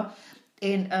time,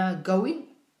 And going,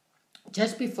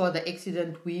 just before the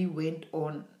accident, we went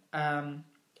on a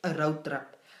road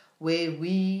trip where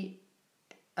he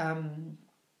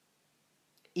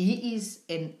is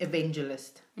an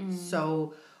evangelist.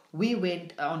 So we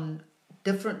went to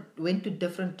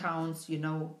different towns,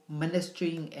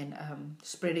 ministering and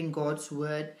spreading God's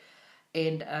word.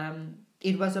 And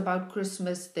it was about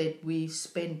Christmas that we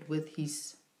spent with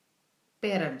his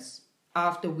parents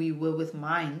after we were with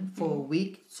mine for a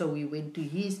week. So we went to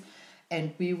his,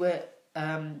 and we were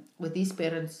with his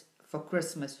parents for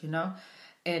Christmas,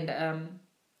 And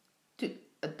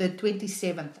the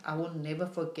 27th, I will never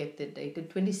forget the date. The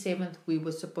 27th, we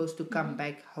were supposed to come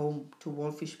back home to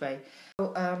Walfish Bay.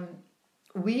 So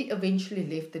we eventually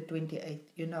left the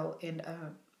 28th, and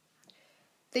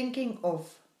thinking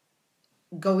of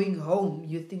going home,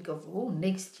 you think of,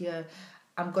 next year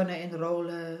I'm gonna enroll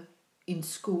her in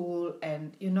school,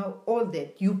 and all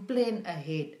that. You plan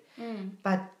ahead,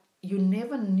 but you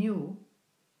never knew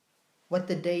what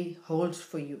the day holds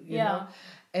for you, you know.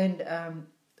 And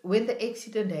when the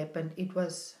accident happened, it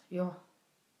was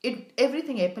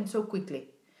everything happened so quickly,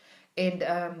 and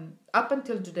up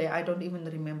until today, I don't even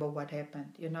remember what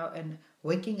happened, And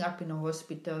waking up in a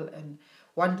hospital and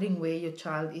wondering where your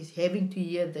child is, having to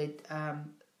hear that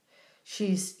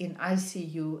she's in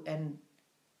ICU, and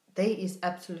there is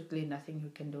absolutely nothing you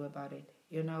can do about it,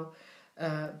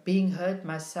 being hurt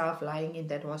myself, lying in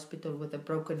that hospital with a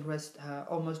broken wrist,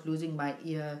 almost losing my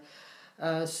ear,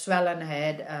 swollen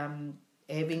head,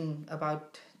 having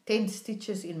about 10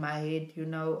 stitches in my head,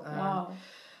 Wow.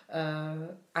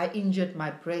 I injured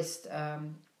my breast.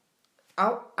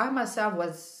 I myself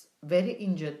was very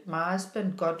injured. My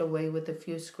husband got away with a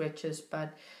few scratches,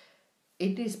 but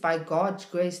it is by God's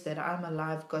grace that I'm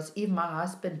alive, because if my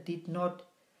husband did not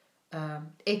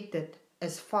acted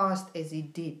as fast as he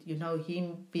did,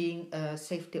 him being a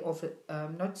safety officer,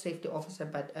 not safety officer,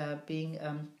 but being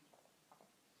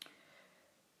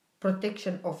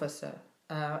protection officer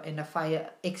and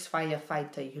a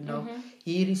ex-firefighter,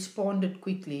 he responded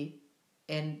quickly,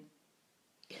 and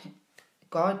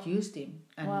God used him,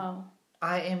 and Wow.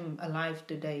 I am alive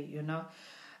today,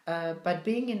 But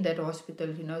being in that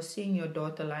hospital, seeing your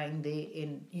daughter lying there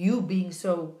and you being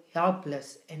so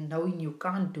helpless and knowing you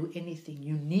can't do anything,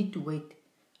 you need to wait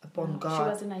upon God. She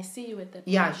was in ICU at that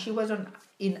time. Yeah, she was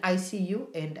in ICU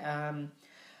and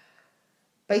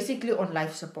basically on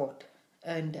life support.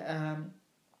 And,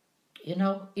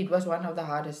 it was one of the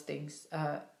hardest things.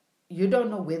 You don't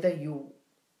know whether you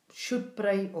should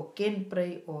pray or can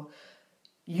pray or...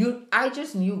 I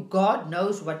just knew God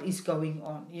knows what is going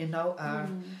on,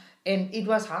 and it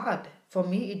was hard. For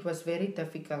me, it was very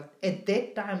difficult. At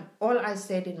that time, all I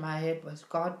said in my head was,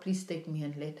 God, please take me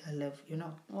and let her live,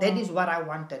 Wow. That is what I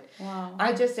wanted. Wow.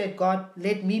 I just said, God,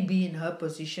 let me be in her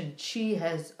position. She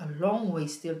has a long way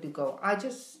still to go.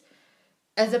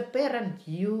 As a parent,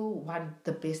 you want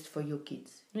the best for your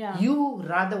kids. Yeah. You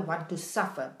rather want to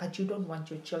suffer, but you don't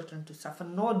want your children to suffer,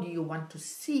 nor do you want to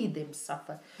see them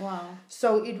suffer. Wow.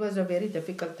 So it was a very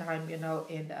difficult time,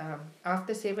 and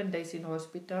after 7 days in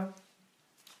hospital,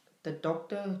 the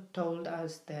doctor told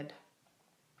us that,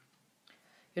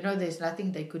 there's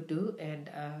nothing they could do, and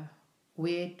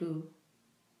where to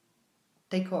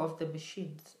take her off the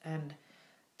machines. And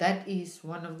that is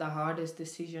one of the hardest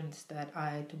decisions that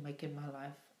I had to make in my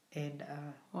life. And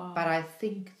Wow. but I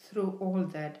think through all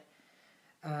that,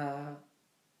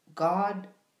 God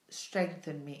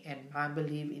strengthened me, and I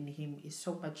believe in Him is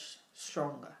so much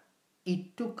stronger.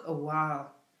 It took a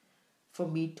while for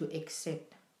me to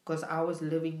accept, because I was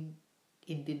living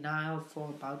in denial for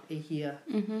about a year.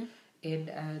 Mm-hmm. And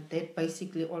that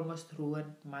basically almost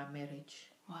ruined my marriage.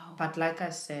 Wow. But like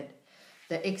I said,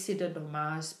 the accident of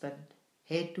my husband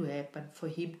had to happen for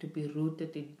him to be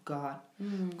rooted in God.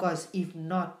 Because if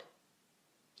not,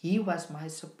 he was my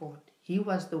support. He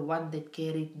was the one that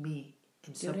carried me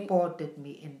and supported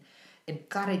me and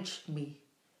encouraged me,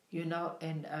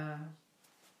 and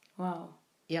Wow.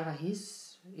 yeah,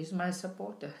 he's my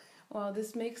supporter. Well,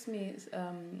 this makes me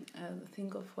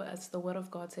think of what, as the Word of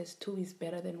God says, two is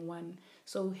better than one.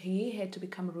 So he had to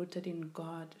become rooted in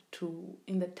God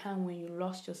in the time when you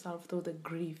lost yourself through the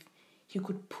grief. He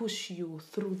could push you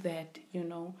through that,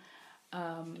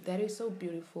 That is so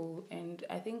beautiful. And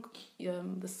I think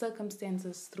the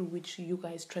circumstances through which you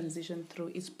guys transitioned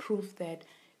through is proof that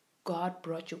God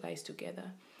brought you guys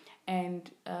together.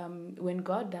 And when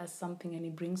God does something and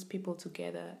He brings people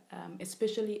together,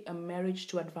 especially a marriage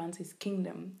to advance His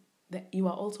kingdom, that you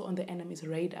are also on the enemy's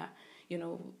radar. You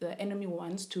know, the enemy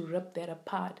wants to rip that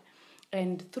apart.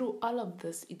 And through all of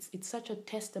this, it's such a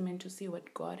testament to see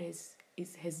what God has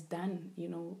done, you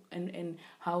know, and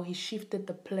how He shifted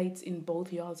the plates in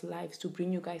both y'all's lives to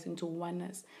bring you guys into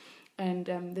oneness. And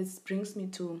this brings me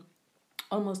to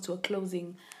almost to a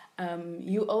closing.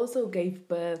 You also gave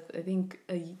birth, I think,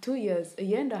 a year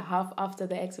and a half after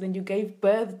the accident, you gave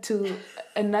birth to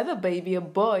another baby, a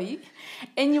boy,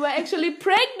 and you were actually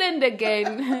pregnant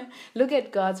again. Look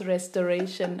at God's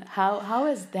restoration. How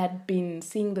has that been,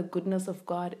 seeing the goodness of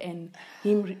God and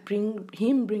Him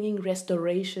bringing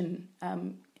restoration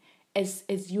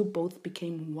as you both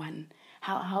became one?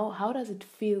 How does it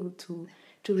feel to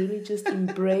really just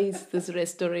embrace this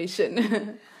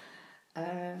restoration?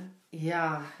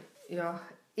 Yeah,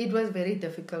 it was very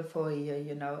difficult for a year,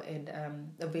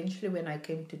 and eventually when I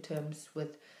came to terms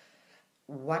with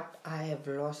what I have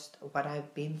lost, what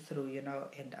I've been through,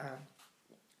 and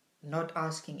not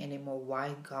asking anymore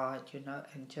why God,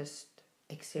 and just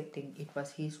accepting it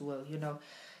was His will,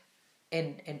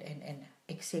 and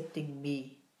accepting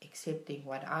me, accepting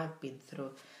what I've been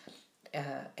through.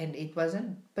 And it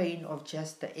wasn't pain of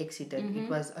just the accident. It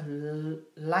was a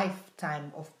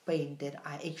lifetime of pain that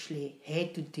I actually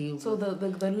had to deal with. So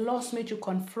the loss made you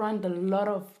confront a lot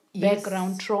of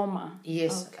background trauma.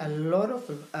 Yes, okay. A lot of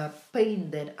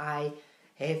pain that I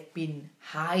have been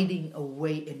hiding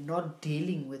away and not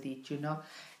dealing with it,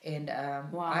 And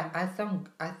wow. I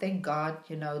thank God,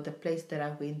 the place that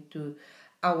I went to,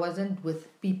 I wasn't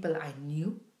with people I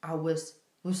knew. I was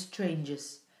with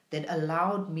strangers that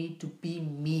allowed me to be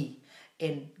me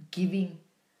and giving,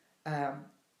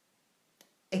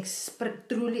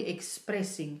 truly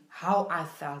expressing how I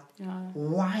felt,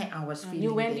 why I was feeling.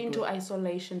 You went into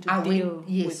isolation to deal with.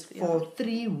 Yes, for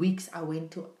 3 weeks I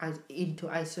went into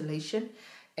isolation,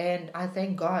 and I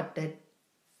thank God that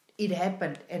it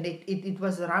happened, and it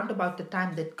was around about the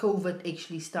time that COVID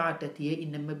actually started here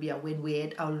in Namibia when we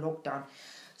had our lockdown.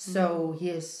 So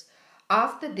yes.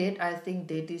 After that, I think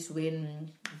that is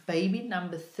when baby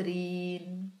number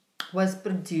 3 was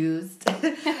produced.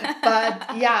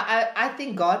 But yeah, I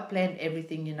think God planned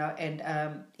everything,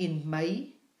 and in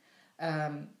May,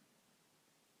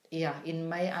 in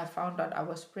May I found out I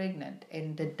was pregnant.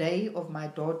 And the day of my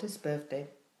daughter's birthday,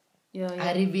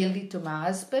 I revealed it to my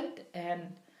husband,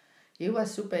 and he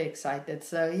was super excited.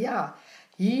 So yeah,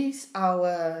 he's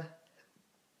our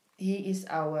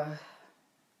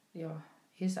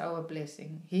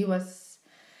blessing.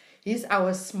 He's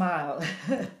our smile.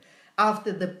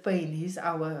 After the pain, He's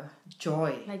our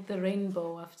joy. Like the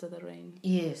rainbow after the rain.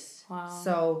 Yes. Wow.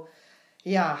 So,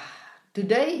 yeah,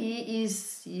 today he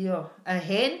is a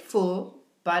handful,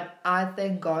 but I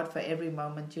thank God for every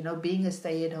moment. Being a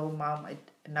stay-at-home mom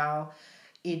now,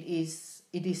 it is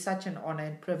such an honor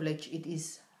and privilege. It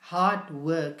is hard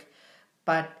work,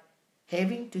 but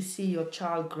having to see your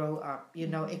child grow up,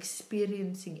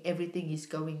 experiencing everything he's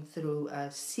going through,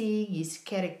 seeing his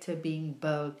character being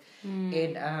built,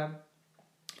 and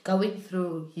going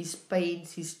through his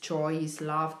pains, his joy, his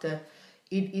laughter,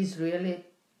 it is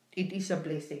a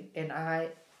blessing. And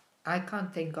I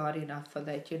can't thank God enough for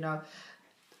that,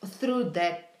 Through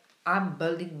that, I'm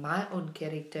building my own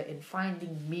character and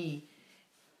finding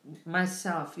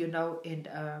myself, and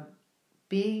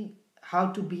being how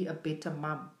to be a better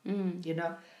mom,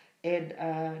 and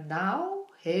now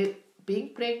being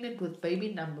pregnant with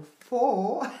baby number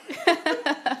 4.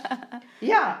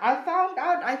 Yeah, I found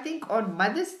out, I think on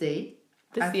Mother's Day,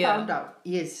 this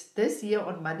year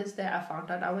on Mother's Day, I found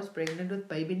out I was pregnant with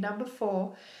baby number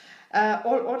 4.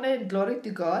 All honor and glory to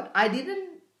God.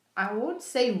 I won't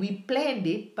say we planned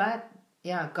it, but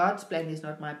yeah, God's plan is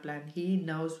not my plan. He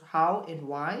knows how and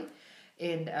why,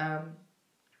 and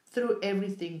through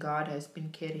everything, God has been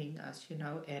carrying us,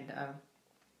 and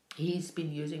He's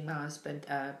been using my husband,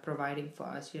 providing for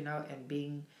us, and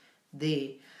being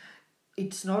there.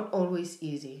 It's not always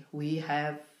easy. We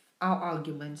have our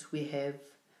arguments, we have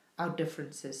our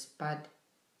differences, but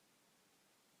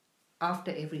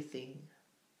after everything,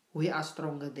 we are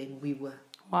stronger than we were.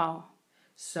 Wow.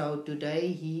 So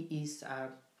today, He is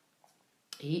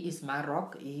my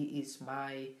rock. He is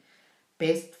my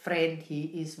best friend. He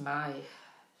is my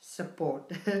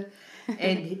support.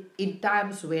 And in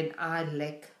times when I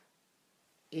lack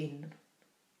in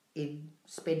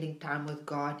spending time with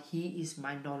God, He is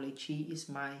my knowledge. He is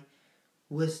my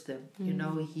wisdom.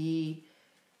 He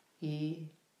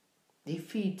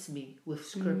feeds me with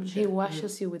scripture. He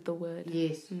washes you with the word.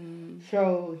 Yes.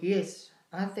 So yes,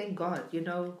 I thank God.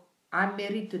 I'm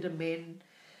married to the man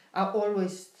I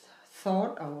always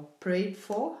thought or prayed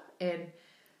for, and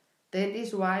that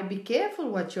is why be careful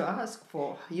what you ask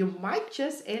for. You might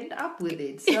just end up with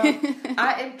it. So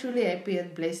I am truly happy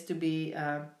and blessed to be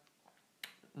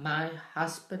my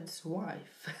husband's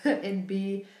wife and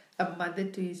be a mother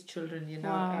to his children, you know.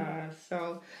 Wow.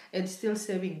 So and still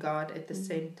serving God at the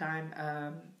same time.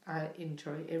 I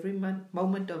enjoy every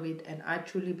moment of it, and I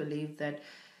truly believe that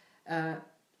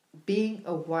being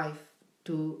a wife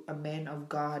to a man of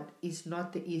God is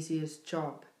not the easiest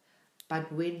job.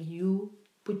 But when you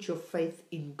put your faith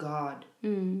in God,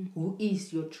 who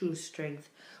is your true strength,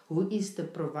 who is the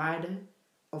provider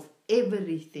of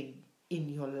everything in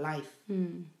your life,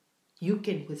 you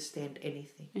can withstand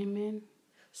anything. Amen.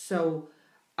 So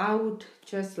I would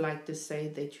just like to say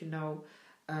that,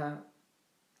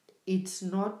 it's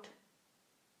not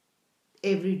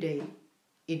every day.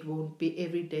 It won't be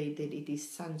every day that it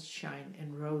is sunshine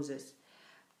and roses.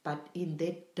 But in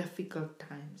that difficult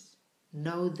times,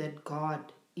 know that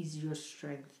God is your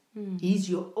strength. He is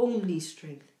your only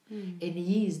strength. And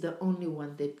He is the only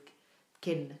one that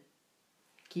can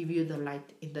give you the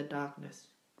light in the darkness.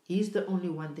 He is the only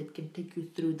one that can take you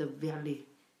through the valley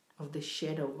of the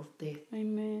shadow of death.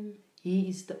 Amen. He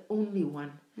is the only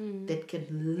one that can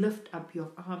lift up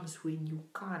your arms when you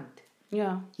can't.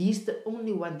 Yeah. He is the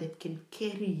only one that can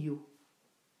carry you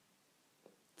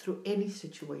through any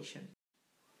situation.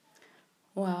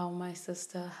 Wow, my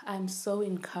sister, I'm so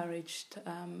encouraged.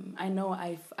 I know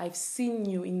I've seen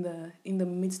you in the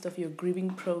midst of your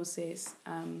grieving process,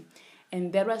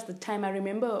 and that was the time. I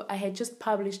remember I had just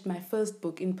published my first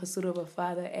book, In Pursuit of a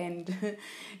Father, and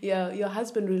your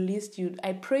husband released you.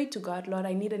 I prayed to God, Lord,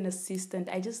 I need an assistant.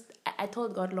 I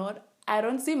told God, Lord, I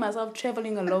don't see myself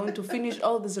traveling alone to finish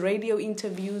all these radio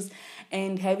interviews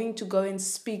and having to go and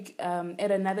speak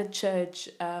at another church.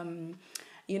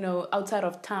 Outside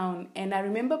of town. And I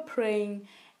remember praying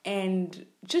and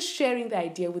just sharing the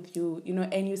idea with you,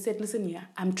 and you said, listen here,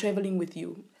 I'm traveling with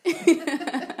you.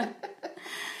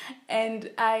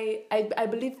 And I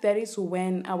believe that is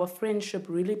when our friendship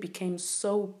really became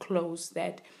so close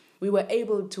that we were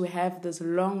able to have this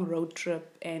long road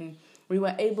trip, and we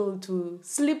were able to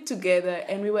sleep together,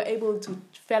 and we were able to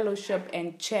fellowship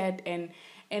and chat.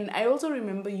 And I also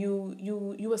remember you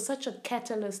were such a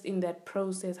catalyst in that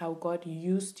process, how God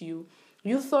used you.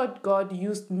 You thought God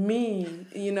used me,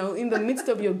 in the midst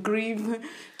of your grief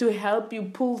to help you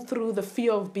pull through the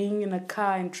fear of being in a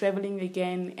car and traveling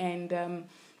again. And,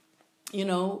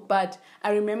 but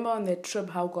I remember on that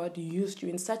trip how God used you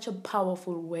in such a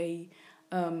powerful way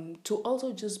to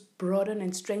also just broaden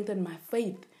and strengthen my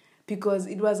faith, because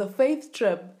it was a faith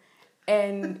trip.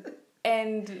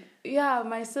 And yeah,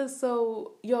 my sister,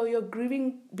 so your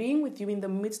grieving, being with you in the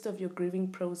midst of your grieving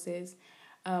process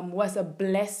was a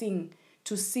blessing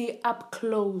to see up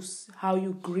close how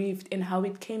you grieved and how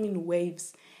it came in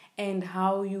waves, and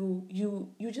how you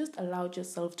just allowed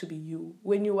yourself to be you.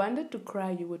 When you wanted to cry,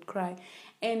 you would cry.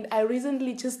 And I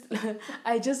recently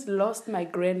I just lost my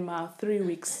grandma 3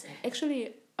 weeks,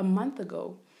 actually a month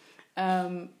ago.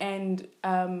 And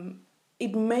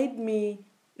it made me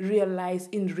realize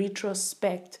in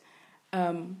retrospect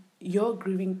your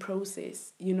grieving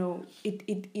process.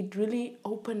 It really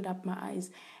opened up my eyes,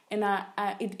 and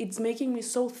it's making me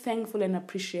so thankful and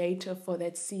appreciative for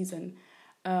that season,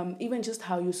 even just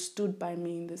how you stood by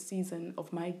me in the season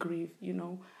of my grief.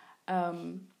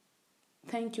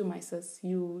 Thank you, my sis.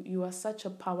 You are such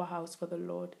a powerhouse for the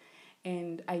Lord,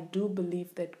 and I do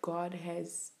believe that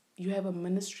you have a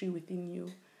ministry within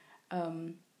you.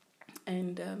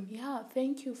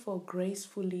 Thank you for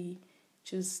gracefully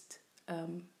just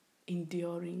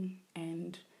enduring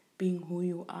and being who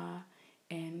you are,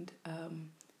 and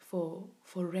for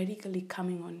radically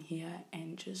coming on here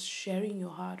and just sharing your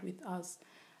heart with us.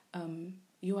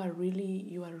 You are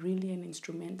really an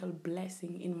instrumental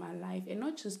blessing in my life, and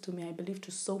not just to me, I believe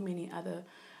to so many other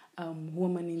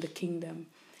women in the kingdom.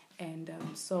 And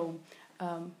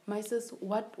my sis,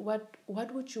 what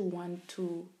would you want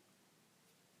to?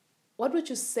 What would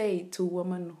you say to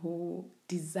women who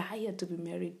desire to be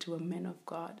married to a man of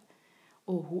God,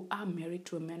 or who are married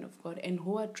to a man of God, and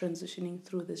who are transitioning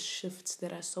through the shifts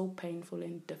that are so painful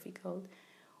and difficult?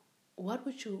 What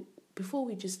would you, before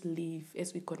we just leave,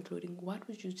 as we're concluding, what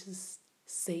would you just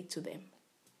say to them?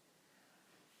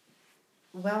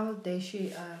 Well,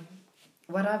 Deshi,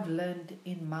 what I've learned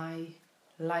in my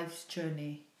life's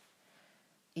journey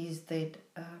is that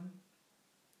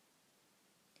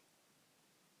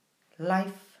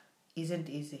life isn't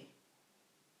easy.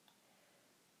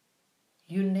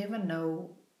 You never know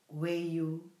where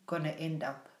you're gonna end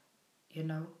up,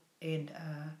 and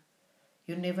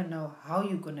you never know how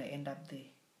you're gonna end up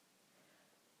there.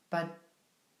 But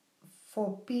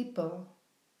for people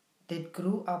that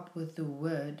grew up with the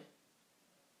word,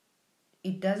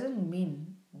 it doesn't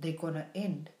mean they're going to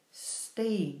end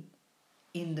staying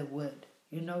in the word.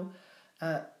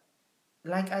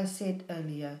 Like I said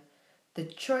earlier, the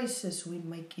choices we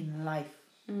make in life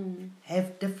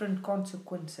have different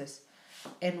consequences.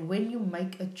 And when you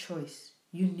make a choice,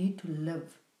 you need to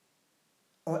live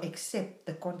or accept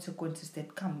the consequences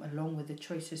that come along with the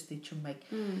choices that you make.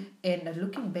 And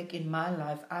looking back in my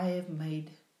life, I have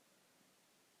made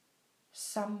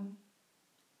some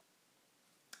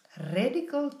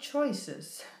radical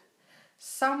choices,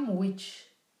 some which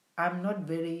I'm not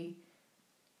very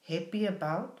happy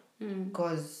about,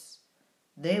 because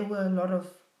there were a lot of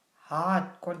hard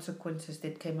consequences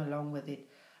that came along with it.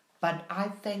 But I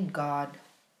thank God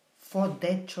for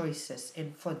that choices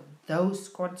and for those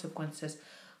consequences,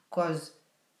 because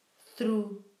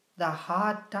through the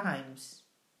hard times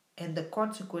and the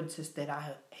consequences that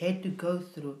I had to go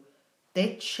through,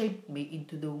 that shaped me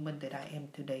into the woman that I am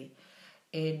today.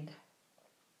 And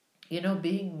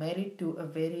being married to a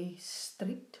very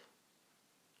strict,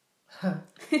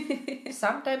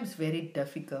 sometimes very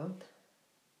difficult,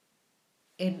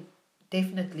 and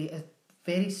definitely a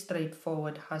very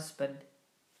straightforward husband,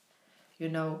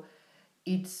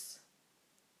 it's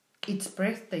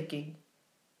breathtaking,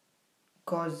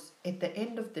 because at the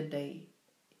end of the day,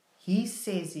 he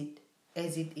says it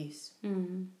as it is.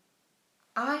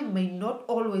 I may not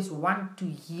always want to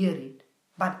hear it,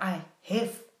 but I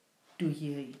have to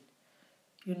hear it,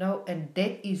 and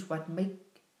that is what makes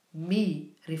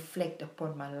me reflect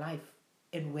upon my life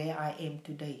and where I am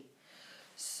today.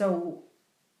 So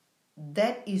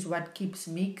that is what keeps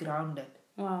me grounded.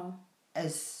 Wow.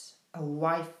 As a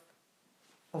wife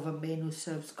of a man who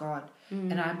serves God.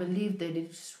 And I believe that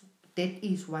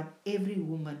is what every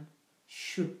woman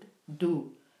should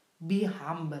do. Be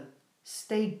humble,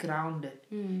 stay grounded,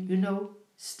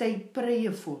 stay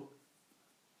prayerful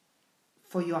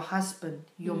for your husband,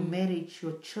 your marriage,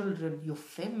 your children, your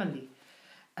family.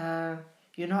 I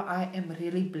am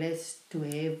really blessed to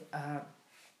have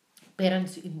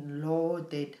parents-in-law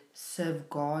that serve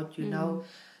God,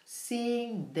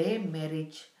 Seeing their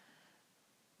marriage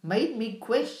made me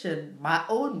question my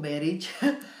own marriage.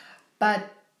 But,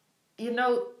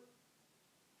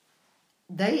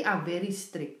 they are very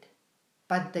strict,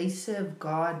 but they serve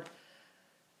God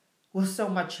with so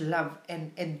much love.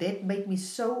 And that made me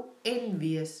so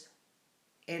envious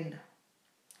and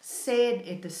sad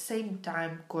at the same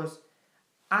time, because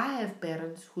I have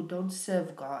parents who don't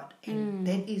serve God. And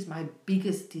that is my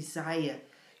biggest desire,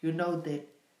 that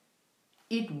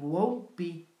it won't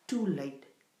be too late,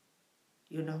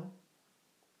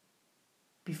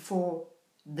 before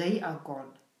they are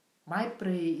gone. My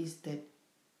prayer is that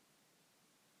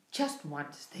just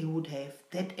once they would have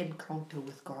that encounter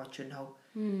with God,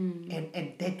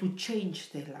 and that would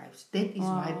change their lives. That is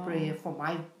my prayer for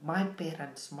my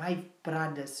parents, my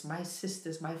brothers, my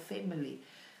sisters, my family,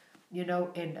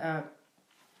 and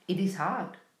it is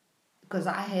hard, because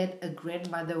I had a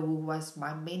grandmother who was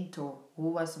my mentor, who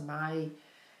was my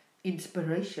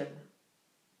inspiration.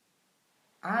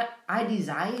 I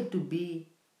desired to be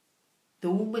the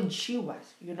woman she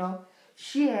was,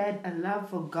 She had a love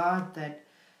for God that,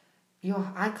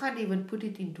 I can't even put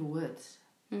it into words.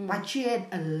 But she had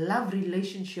a love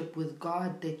relationship with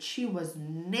God that she was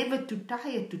never too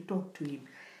tired to talk to Him.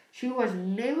 She was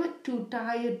never too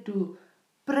tired to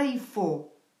pray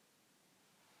for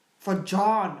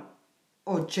John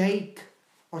or Jake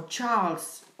or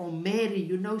Charles or Mary.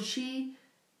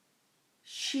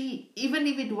 She, even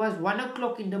if it was 1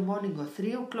 o'clock in the morning or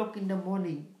 3 o'clock in the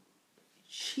morning,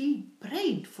 she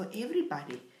prayed for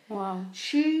everybody. Wow.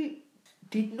 She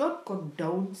did not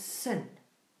condone sin.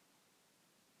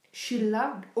 She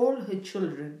loved all her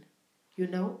children,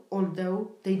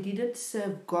 although they didn't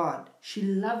serve God. She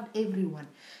loved everyone.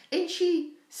 And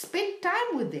she spent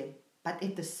time with them. But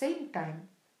at the same time,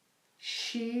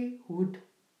 she would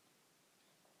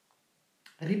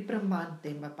reprimand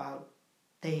them about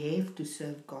they have to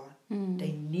serve God.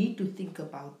 They need to think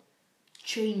about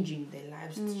changing their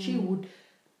lives. She would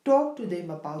talk to them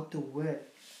about the word.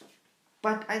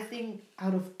 But I think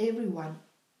out of everyone,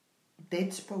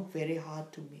 that spoke very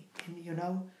hard to me.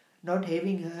 And not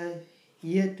having her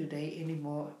here today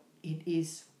anymore,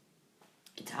 it's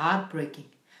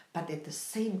heartbreaking. But at the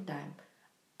same time,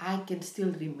 I can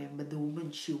still remember the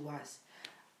woman she was.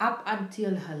 Up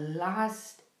until her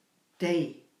last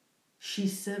day, she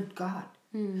served God.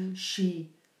 She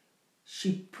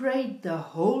prayed the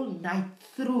whole night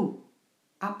through,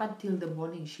 up until the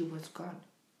morning she was gone.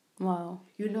 Wow.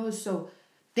 So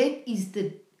that is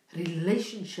the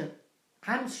relationship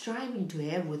I'm striving to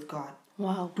have with God.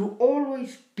 Wow. To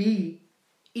always be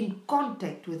in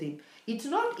contact with Him. It's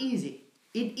not easy.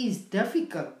 It is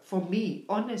difficult for me,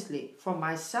 honestly. For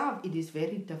myself, it is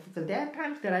very difficult. There are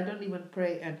times that I don't even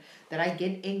pray and that I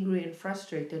get angry and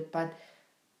frustrated, but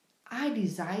I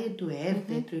desire to have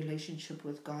that relationship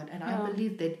with God. And I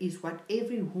believe that is what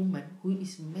every woman who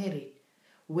is married,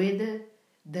 whether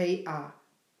they are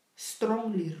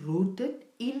strongly rooted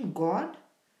in God,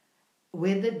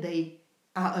 whether they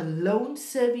are alone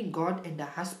serving God and the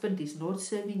husband is not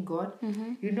serving God,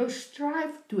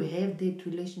 strive to have that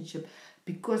relationship,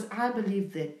 because I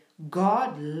believe that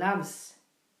God loves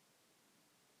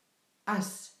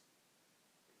us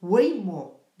way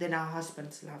more than our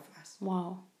husbands love us.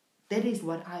 Wow. That is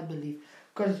what I believe.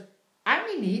 Because,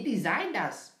 He designed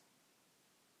us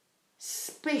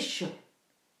special,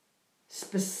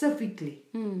 specifically.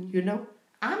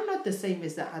 I'm not the same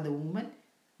as the other woman.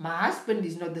 My husband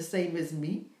is not the same as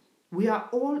me. We are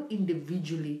all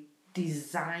individually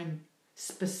designed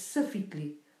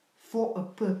specifically for a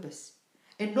purpose.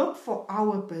 And not for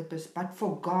our purpose, but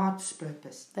for God's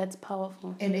purpose. That's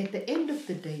powerful. And at the end of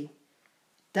the day,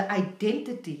 the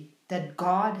identity that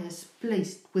God has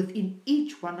placed within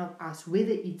each one of us,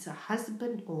 whether it's a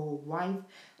husband or a wife,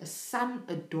 a son,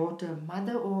 a daughter, a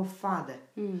mother or a father,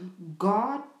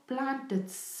 God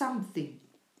planted something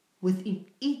within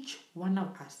each one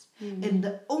of us. And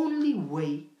the only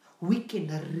way we can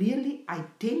really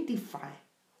identify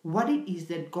what it is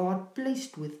that God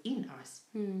placed within us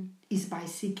is by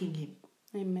seeking Him.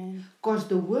 Amen. Because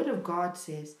the Word of God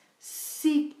says,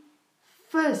 seek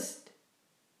first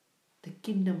the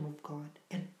kingdom of God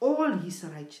and all His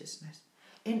righteousness,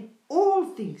 and all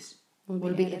things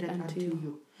will be added unto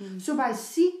you. So by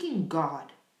seeking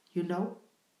God,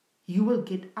 you will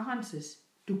get answers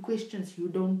to questions you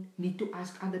don't need to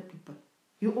ask other people.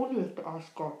 You only have to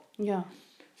ask God. Yeah.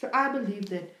 So I believe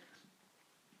that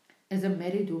as a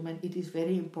married woman, it is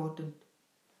very important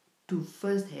to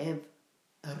first have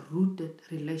a rooted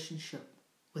relationship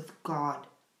with God,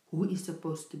 who is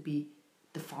supposed to be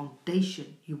the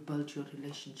foundation you build your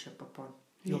relationship upon,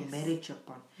 your marriage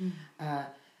upon.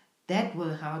 That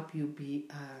will help you be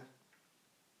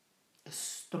a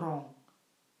strong,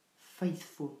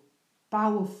 faithful,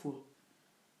 powerful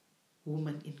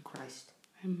woman in Christ.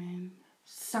 Amen.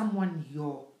 Someone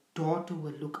your daughter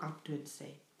will look up to and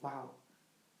say, wow,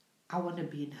 I want to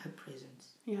be in her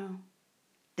presence. Yeah.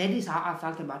 That is how I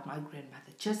felt about my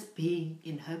grandmother, just being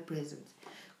in her presence.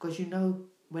 Because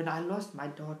when I lost my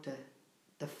daughter,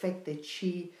 the fact that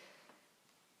she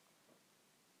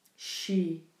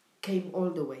came all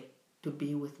the way to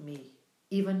be with me.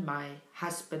 Even my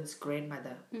husband's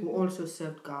grandmother, who also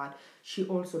served God, she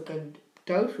also came.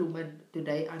 Those women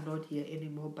today are not here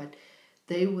anymore, but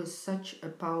they were such a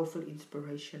powerful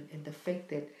inspiration. And the fact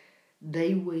that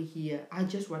they were here, I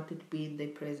just wanted to be in their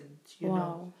presence.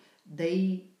 Wow.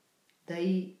 They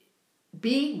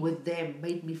being with them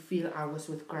made me feel I was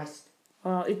with Christ.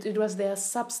 Wow, it was their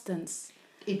substance.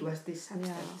 It was this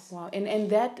substance. Yeah, wow. And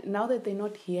that, now that they're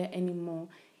not here anymore,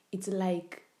 it's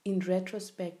like, in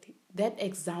retrospect, that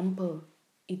example,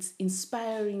 it's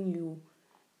inspiring you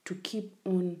to keep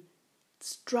on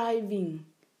striving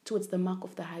towards the mark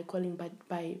of the high calling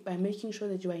by making sure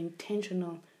that you are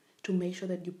intentional to make sure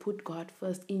that you put God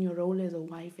first in your role as a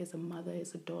wife, as a mother,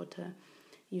 as a daughter,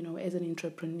 as an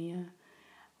entrepreneur.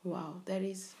 Wow,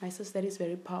 my sister, that is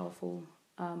very powerful.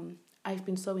 I've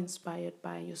been so inspired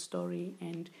by your story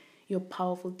and your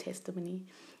powerful testimony,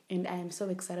 and I am so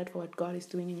excited for what God is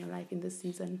doing in your life in this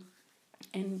season,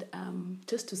 and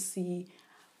just to see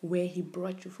where He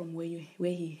brought you from, where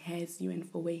He has you, and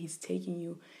for where He's taking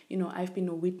you. I've been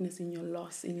a witness in your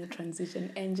loss, in your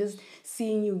transition, and just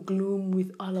seeing you gloom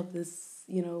with all of this,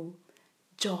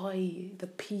 joy, the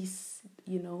peace,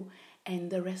 and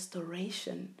the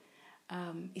restoration.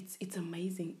 It's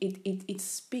amazing. It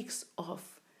speaks of,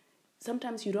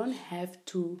 sometimes you don't have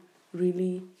to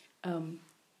really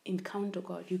encounter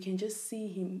God. You can just see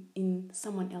Him in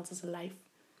someone else's life.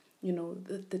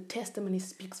 The testimony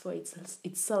speaks for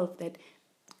itself that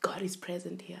God is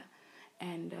present here.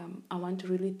 And I want to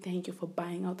really thank you for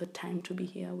buying out the time to be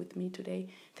here with me today.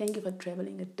 Thank you for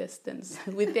traveling a distance.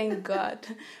 We thank God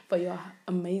for your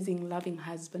amazing, loving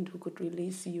husband who could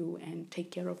release you and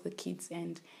take care of the kids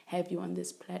and have you on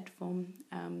this platform.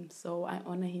 So I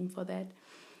honor him for that.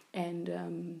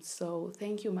 And so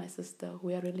thank you, my sister.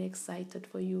 We are really excited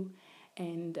for you.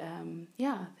 And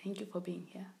thank you for being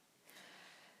here.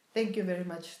 Thank you very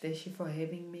much, Stacey, for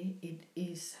having me. It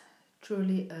is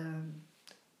truly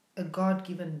a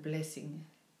God-given blessing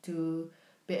to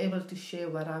be able to share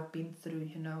what I've been through.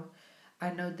 I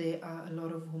know there are a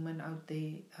lot of women out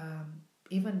there,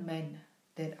 even men,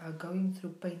 that are going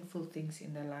through painful things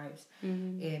in their lives.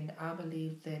 And I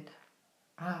believe that,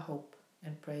 I hope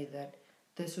and pray that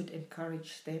this would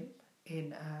encourage them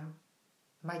and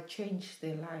might change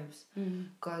their lives.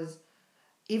 Because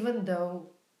even though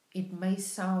it may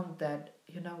sound that,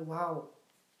 wow,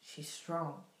 she's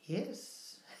strong.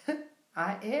 Yes,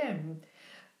 I am.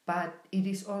 But it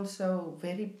is also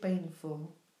very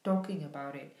painful talking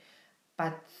about it.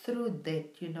 But through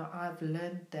that, I've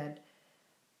learned that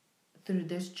through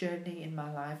this journey in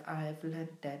my life, I have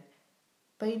learned that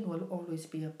pain will always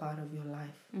be a part of your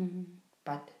life.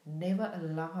 But never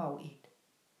allow it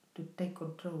to take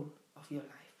control of your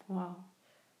life. Wow.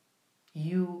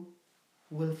 You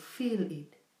will feel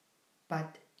it,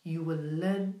 but you will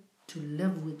learn to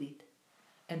live with it.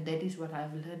 And that is what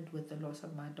I've learned with the loss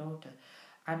of my daughter.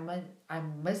 I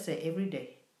must say every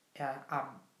day, I'm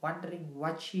wondering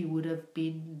what she would have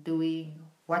been doing,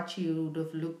 what she would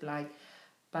have looked like.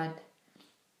 But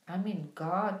I mean,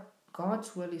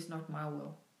 God's will is not my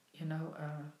will.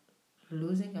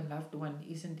 Losing a loved one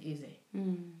isn't easy.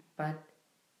 But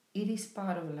it is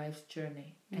part of life's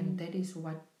journey. And that is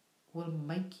what will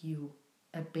make you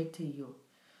a better you.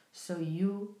 So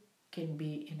you can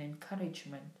be an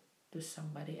encouragement to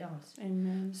somebody else.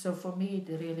 Amen. So for me,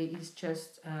 it really is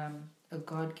just a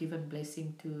God-given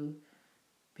blessing to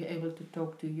be able to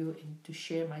talk to you and to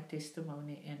share my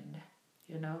testimony. And,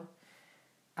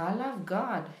 I love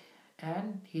God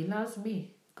and He loves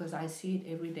me because I see it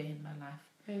every day in my life.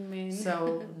 Amen.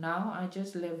 So now I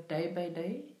just live day by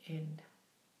day and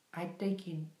I take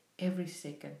in every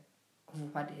second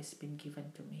of what has been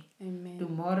given to me. Amen.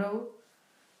 Tomorrow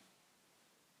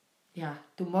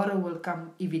will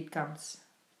come if it comes.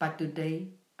 But today,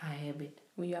 I have it.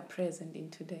 We are present in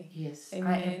today. Yes,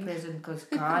 Amen. I am present because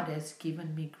God has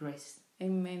given me grace.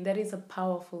 Amen. That is a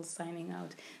powerful signing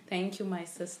out. Thank you, my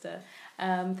sister.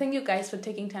 Thank you guys for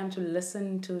taking time to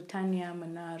listen to Tanya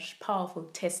Manar's powerful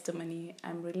testimony.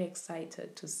 I'm really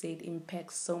excited to see it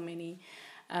impacts so many.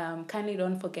 Kindly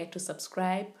don't forget to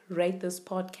subscribe, rate this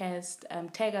podcast,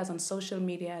 tag us on social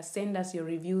media, send us your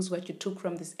reviews, what you took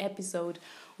from this episode.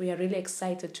 We are really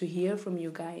excited to hear from you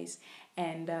guys.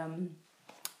 And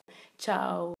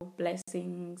ciao,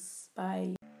 blessings,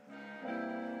 bye.